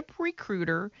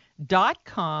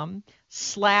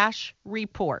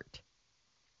ZipRecruiter.com/report.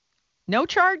 No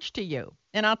charge to you.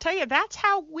 And I'll tell you, that's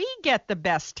how we get the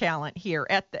best talent here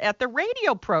at the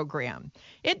radio program.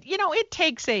 It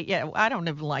takes I don't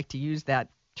even like to use that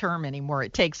term anymore.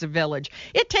 It takes a village.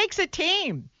 It takes a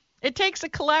team. It takes a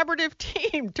collaborative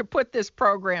team to put this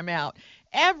program out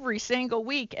every single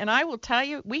week. And I will tell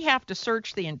you, we have to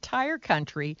search the entire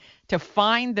country to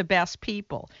find the best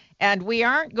people. And we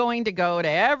aren't going to go to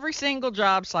every single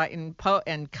job site and cut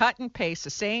and paste the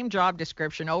same job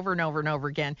description over and over and over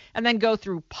again, and then go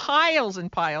through piles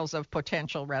and piles of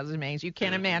potential resumes. You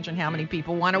can't imagine how many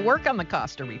people want to work on the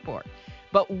Costa Report.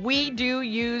 But we do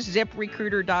use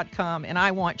ZipRecruiter.com, and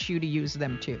I want you to use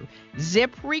them too.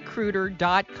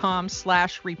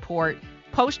 ZipRecruiter.com/report.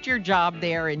 Post your job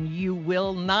there, and you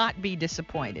will not be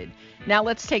disappointed. Now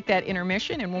let's take that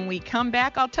intermission, and when we come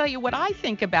back, I'll tell you what I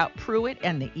think about Pruitt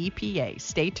and the EPA.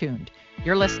 Stay tuned.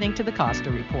 You're listening to the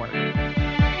Costa Report.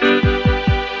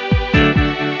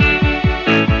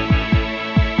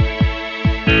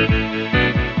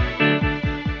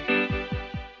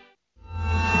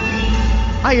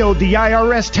 I owed the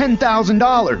IRS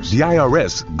 $10,000. The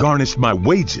IRS garnished my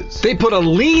wages. They put a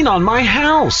lien on my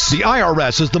house. The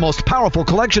IRS is the most powerful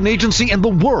collection agency in the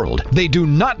world. They do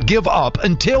not give up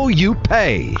until you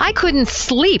pay. I couldn't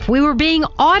sleep. We were being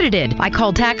audited. I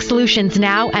called Tax Solutions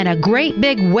Now, and a great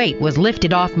big weight was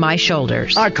lifted off my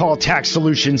shoulders. I called Tax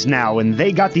Solutions Now, and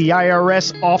they got the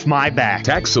IRS off my back.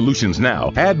 Tax Solutions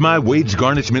Now had my wage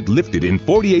garnishment lifted in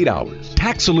 48 hours.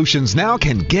 Tax Solutions Now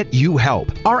can get you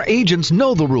help. Our agents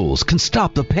know the rules, can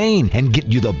stop the pain, and get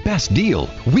you the best deal.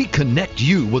 We connect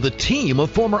you with a team of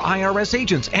former IRS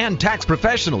agents and tax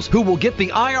professionals who will get the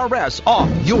IRS off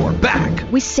your back.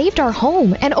 We saved our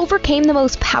home and overcame the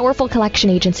most powerful collection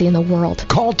agency in the world.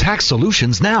 Call Tax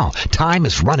Solutions now. Time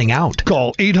is running out.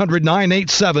 Call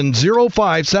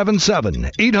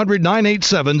 800-987-0577.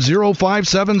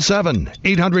 800-987-0577.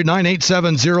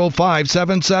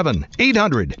 800-987-0577.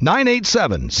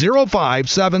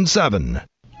 800-987-0577.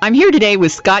 I'm here today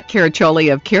with Scott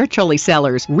Caraccioli of Caraccioli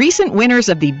Cellars, recent winners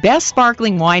of the best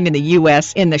sparkling wine in the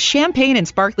U.S. in the Champagne and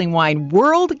Sparkling Wine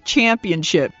World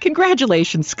Championship.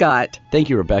 Congratulations, Scott.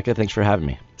 Thank you, Rebecca. Thanks for having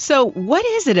me. So what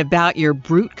is it about your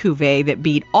Brut Cuvée that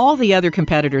beat all the other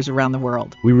competitors around the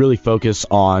world? We really focus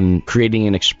on creating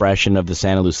an expression of the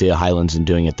Santa Lucia Highlands and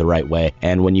doing it the right way.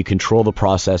 And when you control the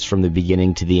process from the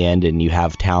beginning to the end and you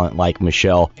have talent like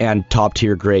Michelle and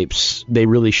top-tier grapes, they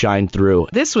really shine through.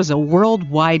 This was a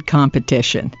worldwide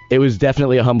competition. It was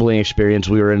definitely a humbling experience.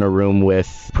 We were in a room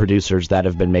with producers that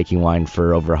have been making wine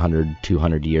for over 100,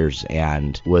 200 years,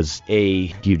 and was a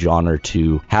huge honor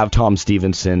to have Tom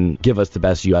Stevenson give us the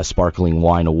best U.S. Sparkling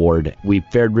Wine Award. We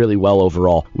fared really well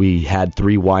overall. We had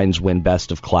 3 wines win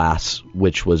Best of Class,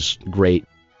 which was great.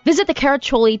 Visit the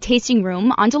Caraccioli Tasting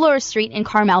Room on Dolores Street in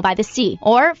Carmel by the Sea,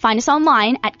 or find us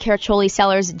online at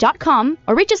caraccioliCellars.com,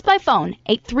 or reach us by phone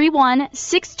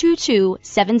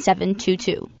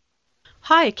 831-622-7722.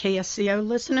 Hi, KSCO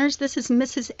listeners. This is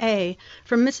Mrs. A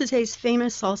from Mrs. A's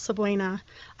Famous Salsa Buena.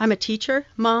 I'm a teacher,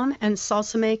 mom, and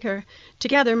salsa maker.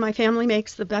 Together, my family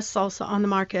makes the best salsa on the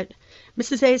market.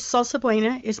 Mrs. A's Salsa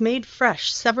Buena is made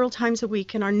fresh several times a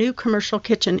week in our new commercial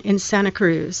kitchen in Santa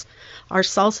Cruz. Our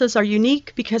salsas are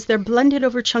unique because they're blended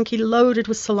over chunky, loaded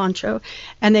with cilantro,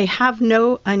 and they have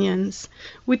no onions.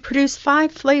 We produce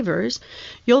 5 flavors.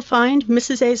 You'll find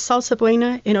Mrs. A's Salsa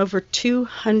Buena in over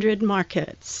 200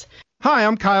 markets. Hi,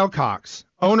 I'm Kyle Cox,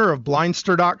 owner of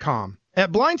Blindster.com.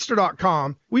 At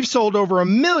Blindster.com, we've sold over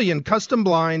 1 million custom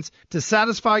blinds to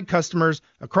satisfied customers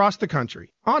across the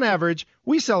country. On average,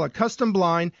 we sell a custom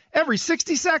blind every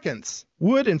 60 seconds.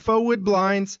 Wood and faux wood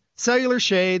blinds, cellular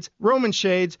shades, Roman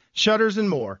shades, shutters, and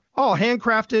more, all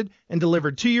handcrafted and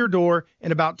delivered to your door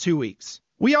in about 2 weeks.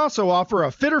 We also offer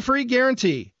a fitter-free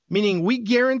guarantee, meaning we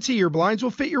guarantee your blinds will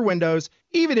fit your windows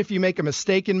even if you make a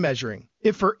mistake in measuring.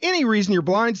 If for any reason your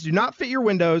blinds do not fit your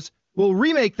windows, we'll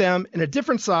remake them in a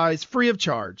different size free of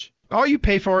charge. All you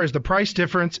pay for is the price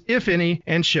difference, if any,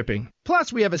 and shipping.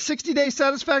 Plus, we have a 60-day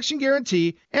satisfaction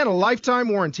guarantee and a lifetime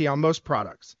warranty on most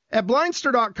products. At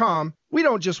Blindster.com, we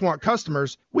don't just want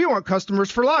customers, we want customers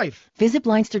for life. Visit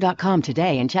Blindster.com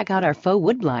today and check out our faux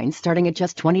wood blinds starting at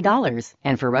just $20.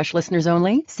 And for Rush listeners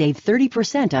only, save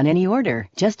 30% on any order.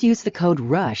 Just use the code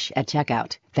RUSH at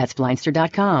checkout. That's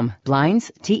Blindster.com. Blinds,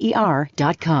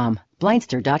 TER.com.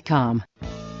 Blindster.com.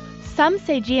 Some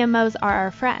say GMOs are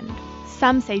our friend.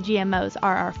 Some say GMOs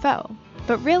are our foe.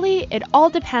 But really, it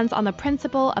all depends on the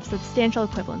principle of substantial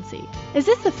equivalency. Is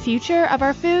this the future of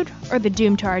our food or the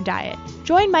doom to our diet?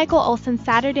 Join Michael Olson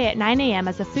Saturday at 9 a.m.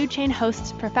 as the Food Chain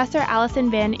hosts Professor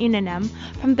Allison Van Eenenem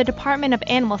from the Department of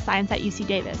Animal Science at UC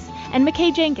Davis, and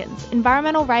McKay Jenkins,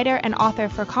 environmental writer and author,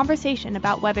 for a conversation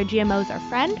about whether GMOs are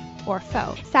friend or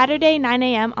foe. Saturday, 9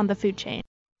 a.m. on the Food Chain.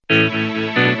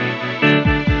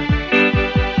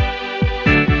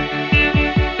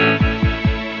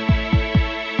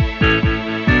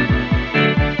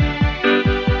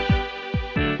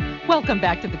 Welcome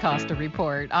back to the Costa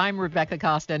Report. I'm Rebecca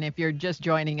Costa, and if you're just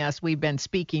joining us, we've been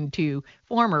speaking to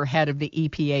former head of the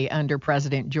EPA under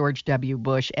President George W.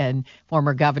 Bush and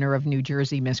former governor of New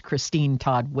Jersey, Miss Christine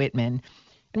Todd Whitman.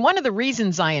 And one of the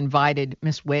reasons I invited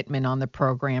Miss Whitman on the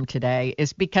program today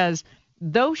is because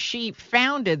though she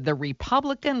founded the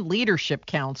Republican Leadership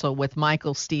Council with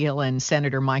Michael Steele and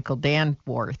Senator Michael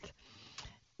Danforth,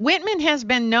 Whitman has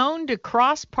been known to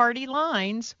cross party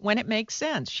lines when it makes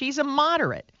sense. She's a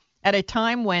moderate at a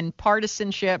time when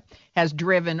partisanship has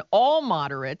driven all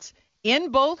moderates in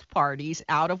both parties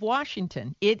out of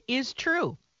Washington. It is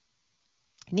true.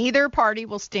 Neither party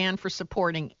will stand for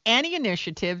supporting any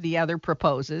initiative the other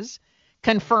proposes,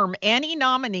 confirm any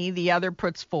nominee the other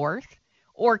puts forth,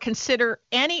 or consider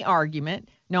any argument,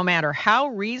 no matter how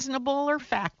reasonable or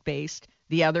fact-based,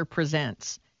 the other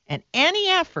presents. And any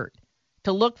effort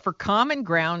to look for common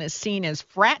ground is seen as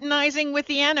fraternizing with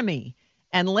the enemy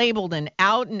and labeled an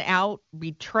out-and-out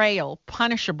betrayal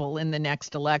punishable in the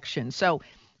next election. So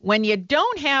when you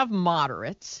don't have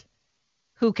moderates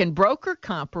who can broker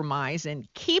compromise and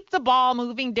keep the ball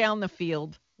moving down the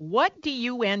field, what do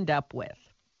you end up with?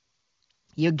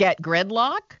 You get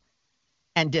gridlock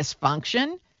and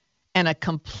dysfunction and a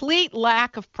complete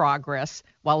lack of progress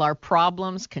while our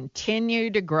problems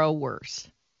continue to grow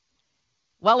worse.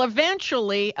 Well,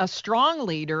 eventually, a strong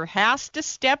leader has to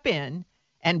step in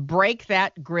and break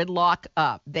that gridlock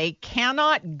up. They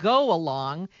cannot go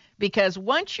along because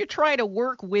once you try to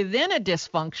work within a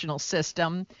dysfunctional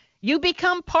system, you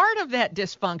become part of that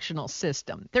dysfunctional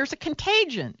system. There's a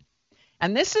contagion.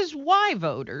 And this is why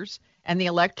voters and the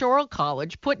Electoral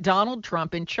College put Donald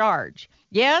Trump in charge.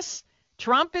 Yes,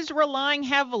 Trump is relying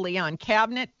heavily on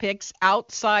cabinet picks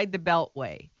outside the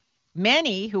Beltway.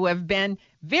 Many who have been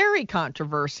very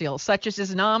controversial, such as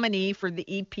his nominee for the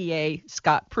EPA,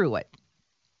 Scott Pruitt.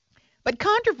 But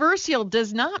controversial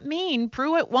does not mean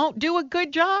Pruitt won't do a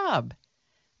good job.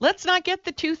 Let's not get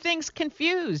the two things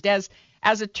confused. As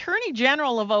Attorney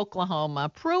General of Oklahoma,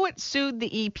 Pruitt sued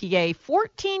the EPA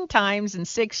 14 times in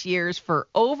 6 years for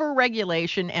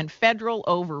overregulation and federal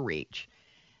overreach.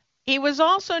 He was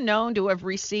also known to have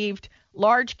received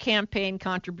large campaign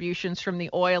contributions from the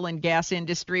oil and gas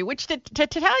industry, which, to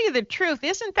tell you the truth,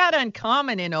 isn't that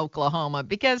uncommon in Oklahoma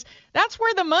because that's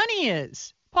where the money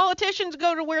is. Politicians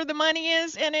go to where the money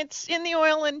is, and it's in the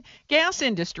oil and gas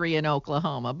industry in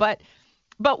Oklahoma. But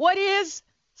what is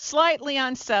slightly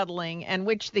unsettling, and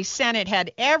which the Senate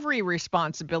had every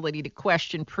responsibility to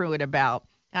question Pruitt about,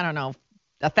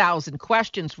 1,000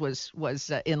 questions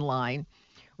was in line,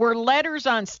 were letters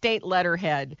on state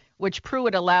letterhead, which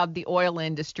Pruitt allowed the oil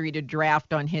industry to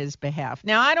draft on his behalf.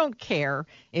 Now, I don't care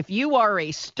if you are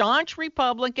a staunch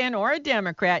Republican or a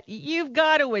Democrat, you've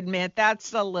got to admit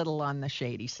that's a little on the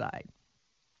shady side.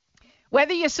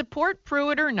 Whether you support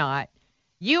Pruitt or not,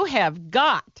 you have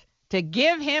got to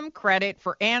give him credit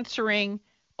for answering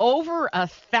over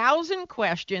 1,000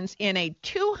 questions in a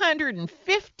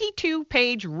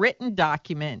 252-page written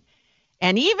document,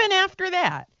 and even after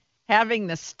that, having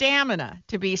the stamina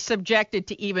to be subjected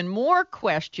to even more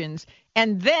questions,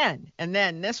 and then,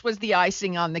 this was the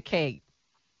icing on the cake,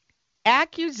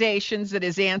 accusations that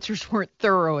his answers weren't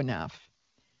thorough enough.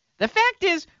 The fact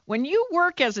is, when you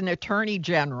work as an attorney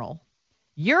general,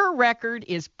 your record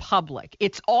is public.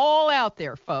 It's all out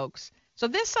there, folks. So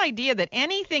this idea that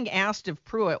anything asked of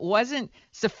Pruitt wasn't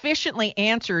sufficiently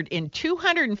answered in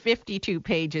 252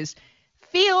 pages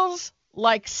feels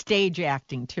like stage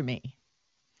acting to me.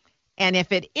 And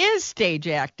if it is stage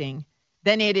acting,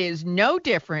 then it is no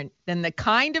different than the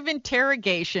kind of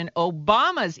interrogation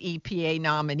Obama's EPA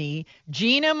nominee,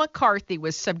 Gina McCarthy,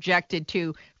 was subjected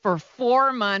to for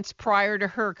 4 months prior to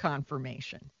her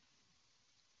confirmation.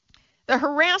 The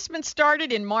harassment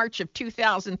started in March of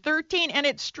 2013, and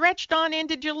it stretched on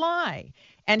into July.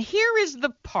 And here is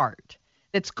the part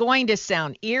that's going to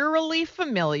sound eerily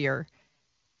familiar.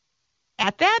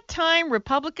 At that time,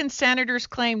 Republican senators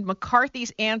claimed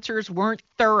McCarthy's answers weren't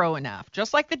thorough enough,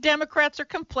 just like the Democrats are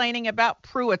complaining about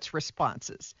Pruitt's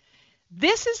responses.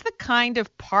 This is the kind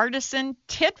of partisan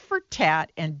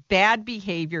tit-for-tat and bad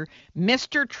behavior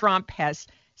Mr. Trump has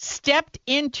stepped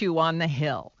into on the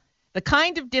Hill. The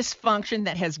kind of dysfunction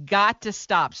that has got to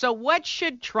stop. So what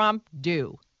should Trump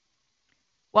do?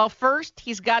 Well, first,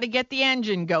 he's got to get the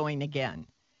engine going again.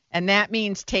 And that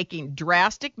means taking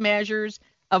drastic measures,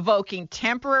 evoking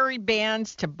temporary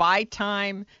bans to buy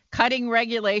time, cutting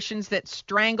regulations that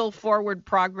strangle forward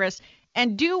progress,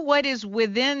 and do what is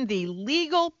within the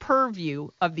legal purview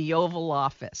of the Oval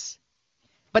Office.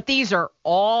 But these are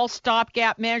all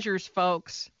stopgap measures,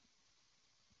 folks.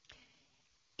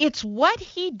 It's what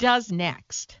he does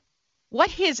next,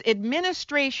 what his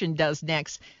administration does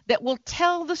next, that will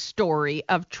tell the story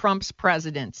of Trump's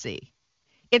presidency.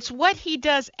 It's what he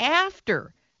does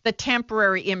after the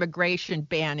temporary immigration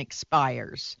ban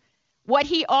expires, what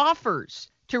he offers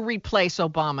to replace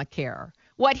Obamacare,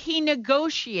 what he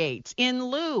negotiates in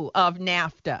lieu of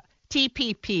NAFTA,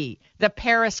 TPP, the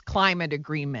Paris Climate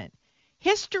Agreement.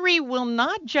 History will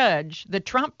not judge the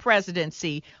Trump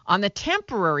presidency on the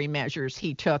temporary measures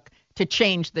he took to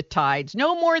change the tides,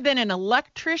 no more than an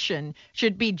electrician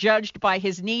should be judged by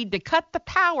his need to cut the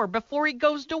power before he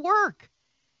goes to work.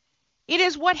 It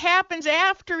is what happens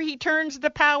after he turns the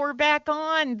power back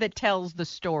on that tells the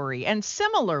story. And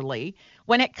similarly,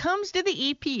 when it comes to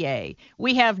the EPA,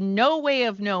 we have no way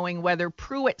of knowing whether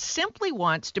Pruitt simply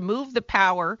wants to move the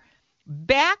power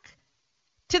back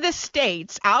to the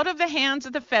states out of the hands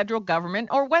of the federal government,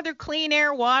 or whether clean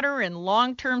air, water, and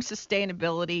long-term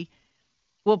sustainability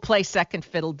will play second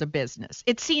fiddle to business.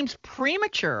 It seems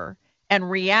premature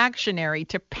and reactionary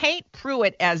to paint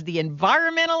Pruitt as the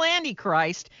environmental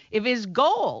antichrist if his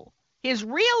goal, his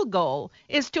real goal,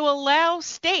 is to allow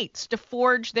states to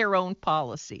forge their own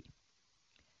policy.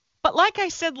 But like I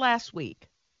said last week,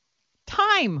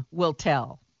 time will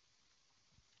tell.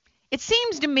 It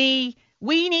seems to me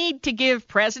we need to give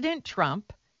President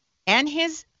Trump and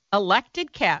his elected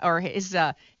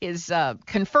his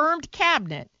confirmed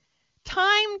cabinet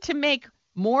time to make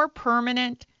more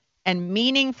permanent and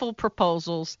meaningful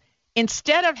proposals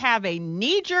instead of have a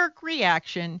knee-jerk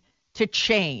reaction to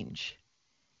change.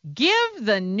 Give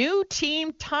the new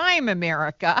team time,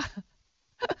 America.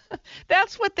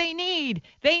 That's what they need.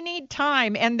 They need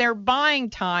time, and they're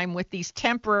buying time with these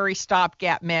temporary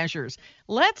stopgap measures.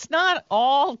 Let's not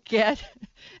all get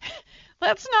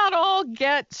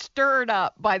stirred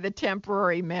up by the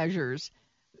temporary measures.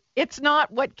 It's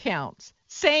not what counts.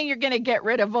 Saying you're going to get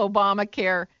rid of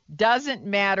Obamacare doesn't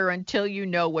matter until you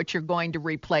know what you're going to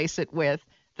replace it with.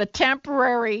 The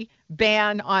temporary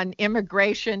ban on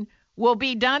immigration will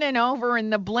be done and over in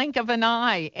the blink of an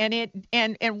eye,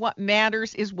 and what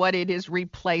matters is what it is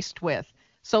replaced with.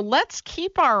 So let's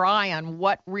keep our eye on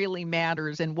what really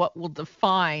matters and what will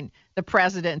define the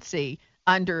presidency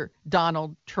under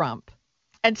Donald Trump.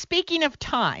 And speaking of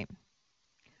time,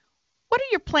 what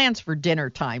are your plans for dinner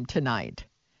time tonight?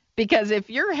 Because if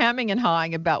you're hemming and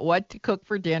hawing about what to cook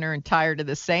for dinner and tired of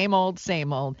the same old,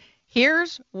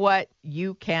 here's what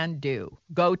you can do.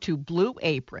 Go to Blue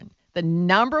Apron, the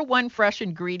 #1 fresh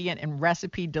ingredient and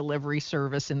recipe delivery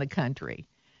service in the country.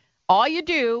 All you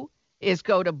do is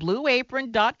go to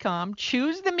blueapron.com,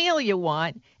 choose the meal you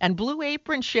want, and Blue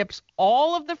Apron ships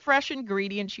all of the fresh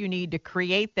ingredients you need to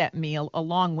create that meal,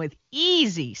 along with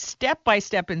easy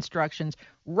step-by-step instructions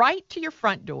right to your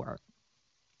front door.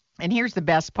 And here's the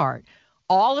best part.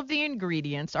 All of the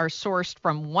ingredients are sourced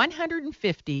from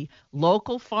 150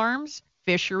 local farms,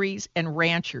 fisheries, and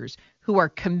ranchers who are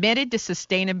committed to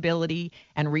sustainability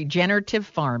and regenerative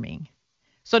farming.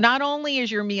 So not only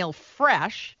is your meal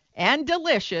fresh and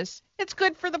delicious, it's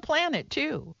good for the planet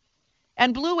too.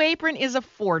 And Blue Apron is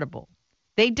affordable.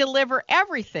 They deliver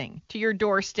everything to your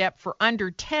doorstep for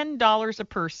under $10 a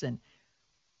person.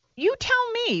 You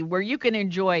tell me where you can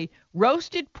enjoy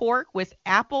roasted pork with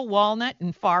apple, walnut,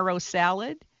 and farro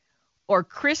salad, or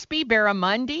crispy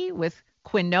barramundi with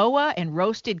quinoa and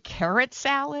roasted carrot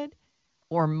salad,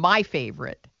 or my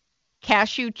favorite,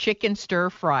 cashew chicken stir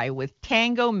fry with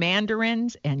tango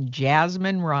mandarins and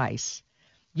jasmine rice.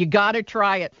 You got to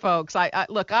try it, folks.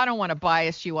 Look, I don't want to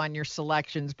bias you on your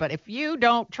selections, but if you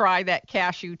don't try that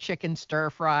cashew chicken stir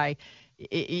fry,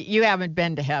 you haven't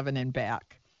been to heaven and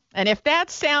back. And if that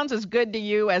sounds as good to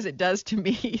you as it does to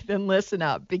me, then listen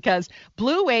up, because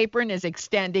Blue Apron is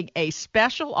extending a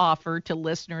special offer to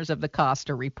listeners of the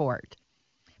Costa Report.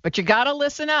 But you got to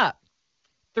listen up.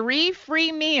 3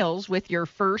 free meals with your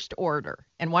first order.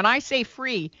 And when I say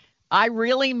free, I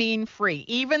really mean free.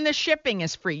 Even the shipping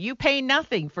is free. You pay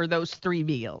nothing for those 3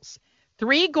 meals.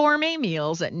 3 gourmet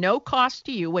meals at no cost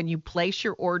to you when you place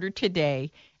your order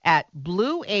today at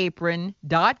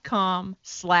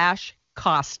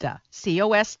blueapron.com/Costa,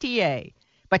 C-O-S-T-A.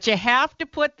 But you have to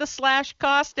put the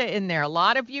 /Costa in there. A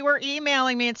lot of you are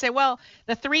emailing me and say, well,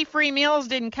 the 3 free meals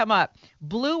didn't come up.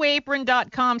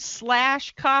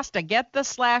 Blueapron.com/Costa. Get the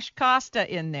 /Costa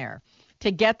in there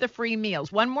to get the free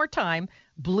meals. One more time,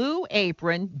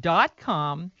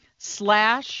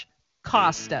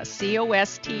 blueapron.com/Costa,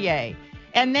 C-O-S-T-A.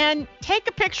 And then take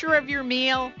a picture of your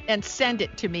meal and send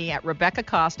it to me at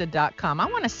RebeccaCosta.com. I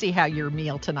want to see how your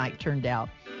meal tonight turned out.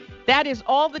 That is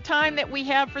all the time that we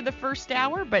have for the first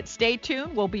hour, but stay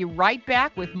tuned. We'll be right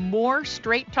back with more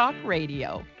Straight Talk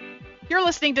Radio. You're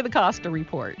listening to the Costa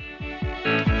Report.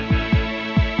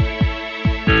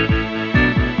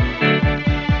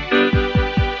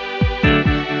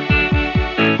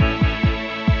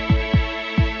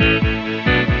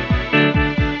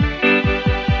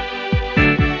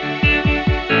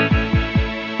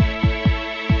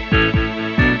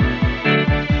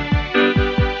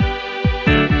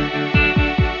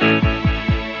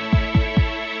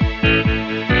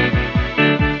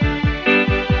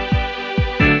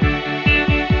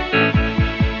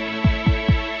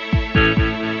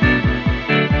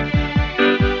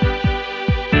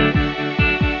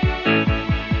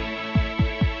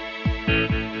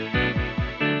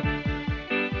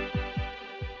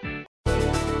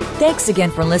 Thanks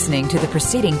again for listening to the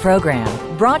preceding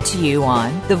program, brought to you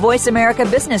on the Voice America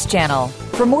Business Channel.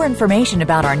 For more information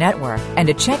about our network and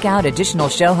to check out additional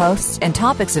show hosts and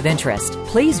topics of interest,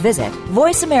 please visit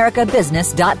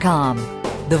voiceamericabusiness.com.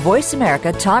 The Voice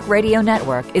America Talk Radio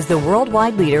Network is the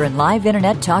worldwide leader in live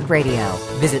Internet talk radio.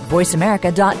 Visit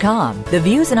voiceamerica.com. The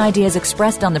views and ideas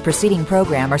expressed on the preceding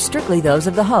program are strictly those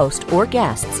of the host or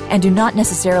guests and do not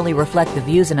necessarily reflect the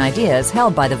views and ideas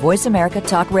held by the Voice America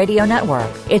Talk Radio Network,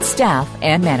 its staff,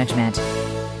 and management.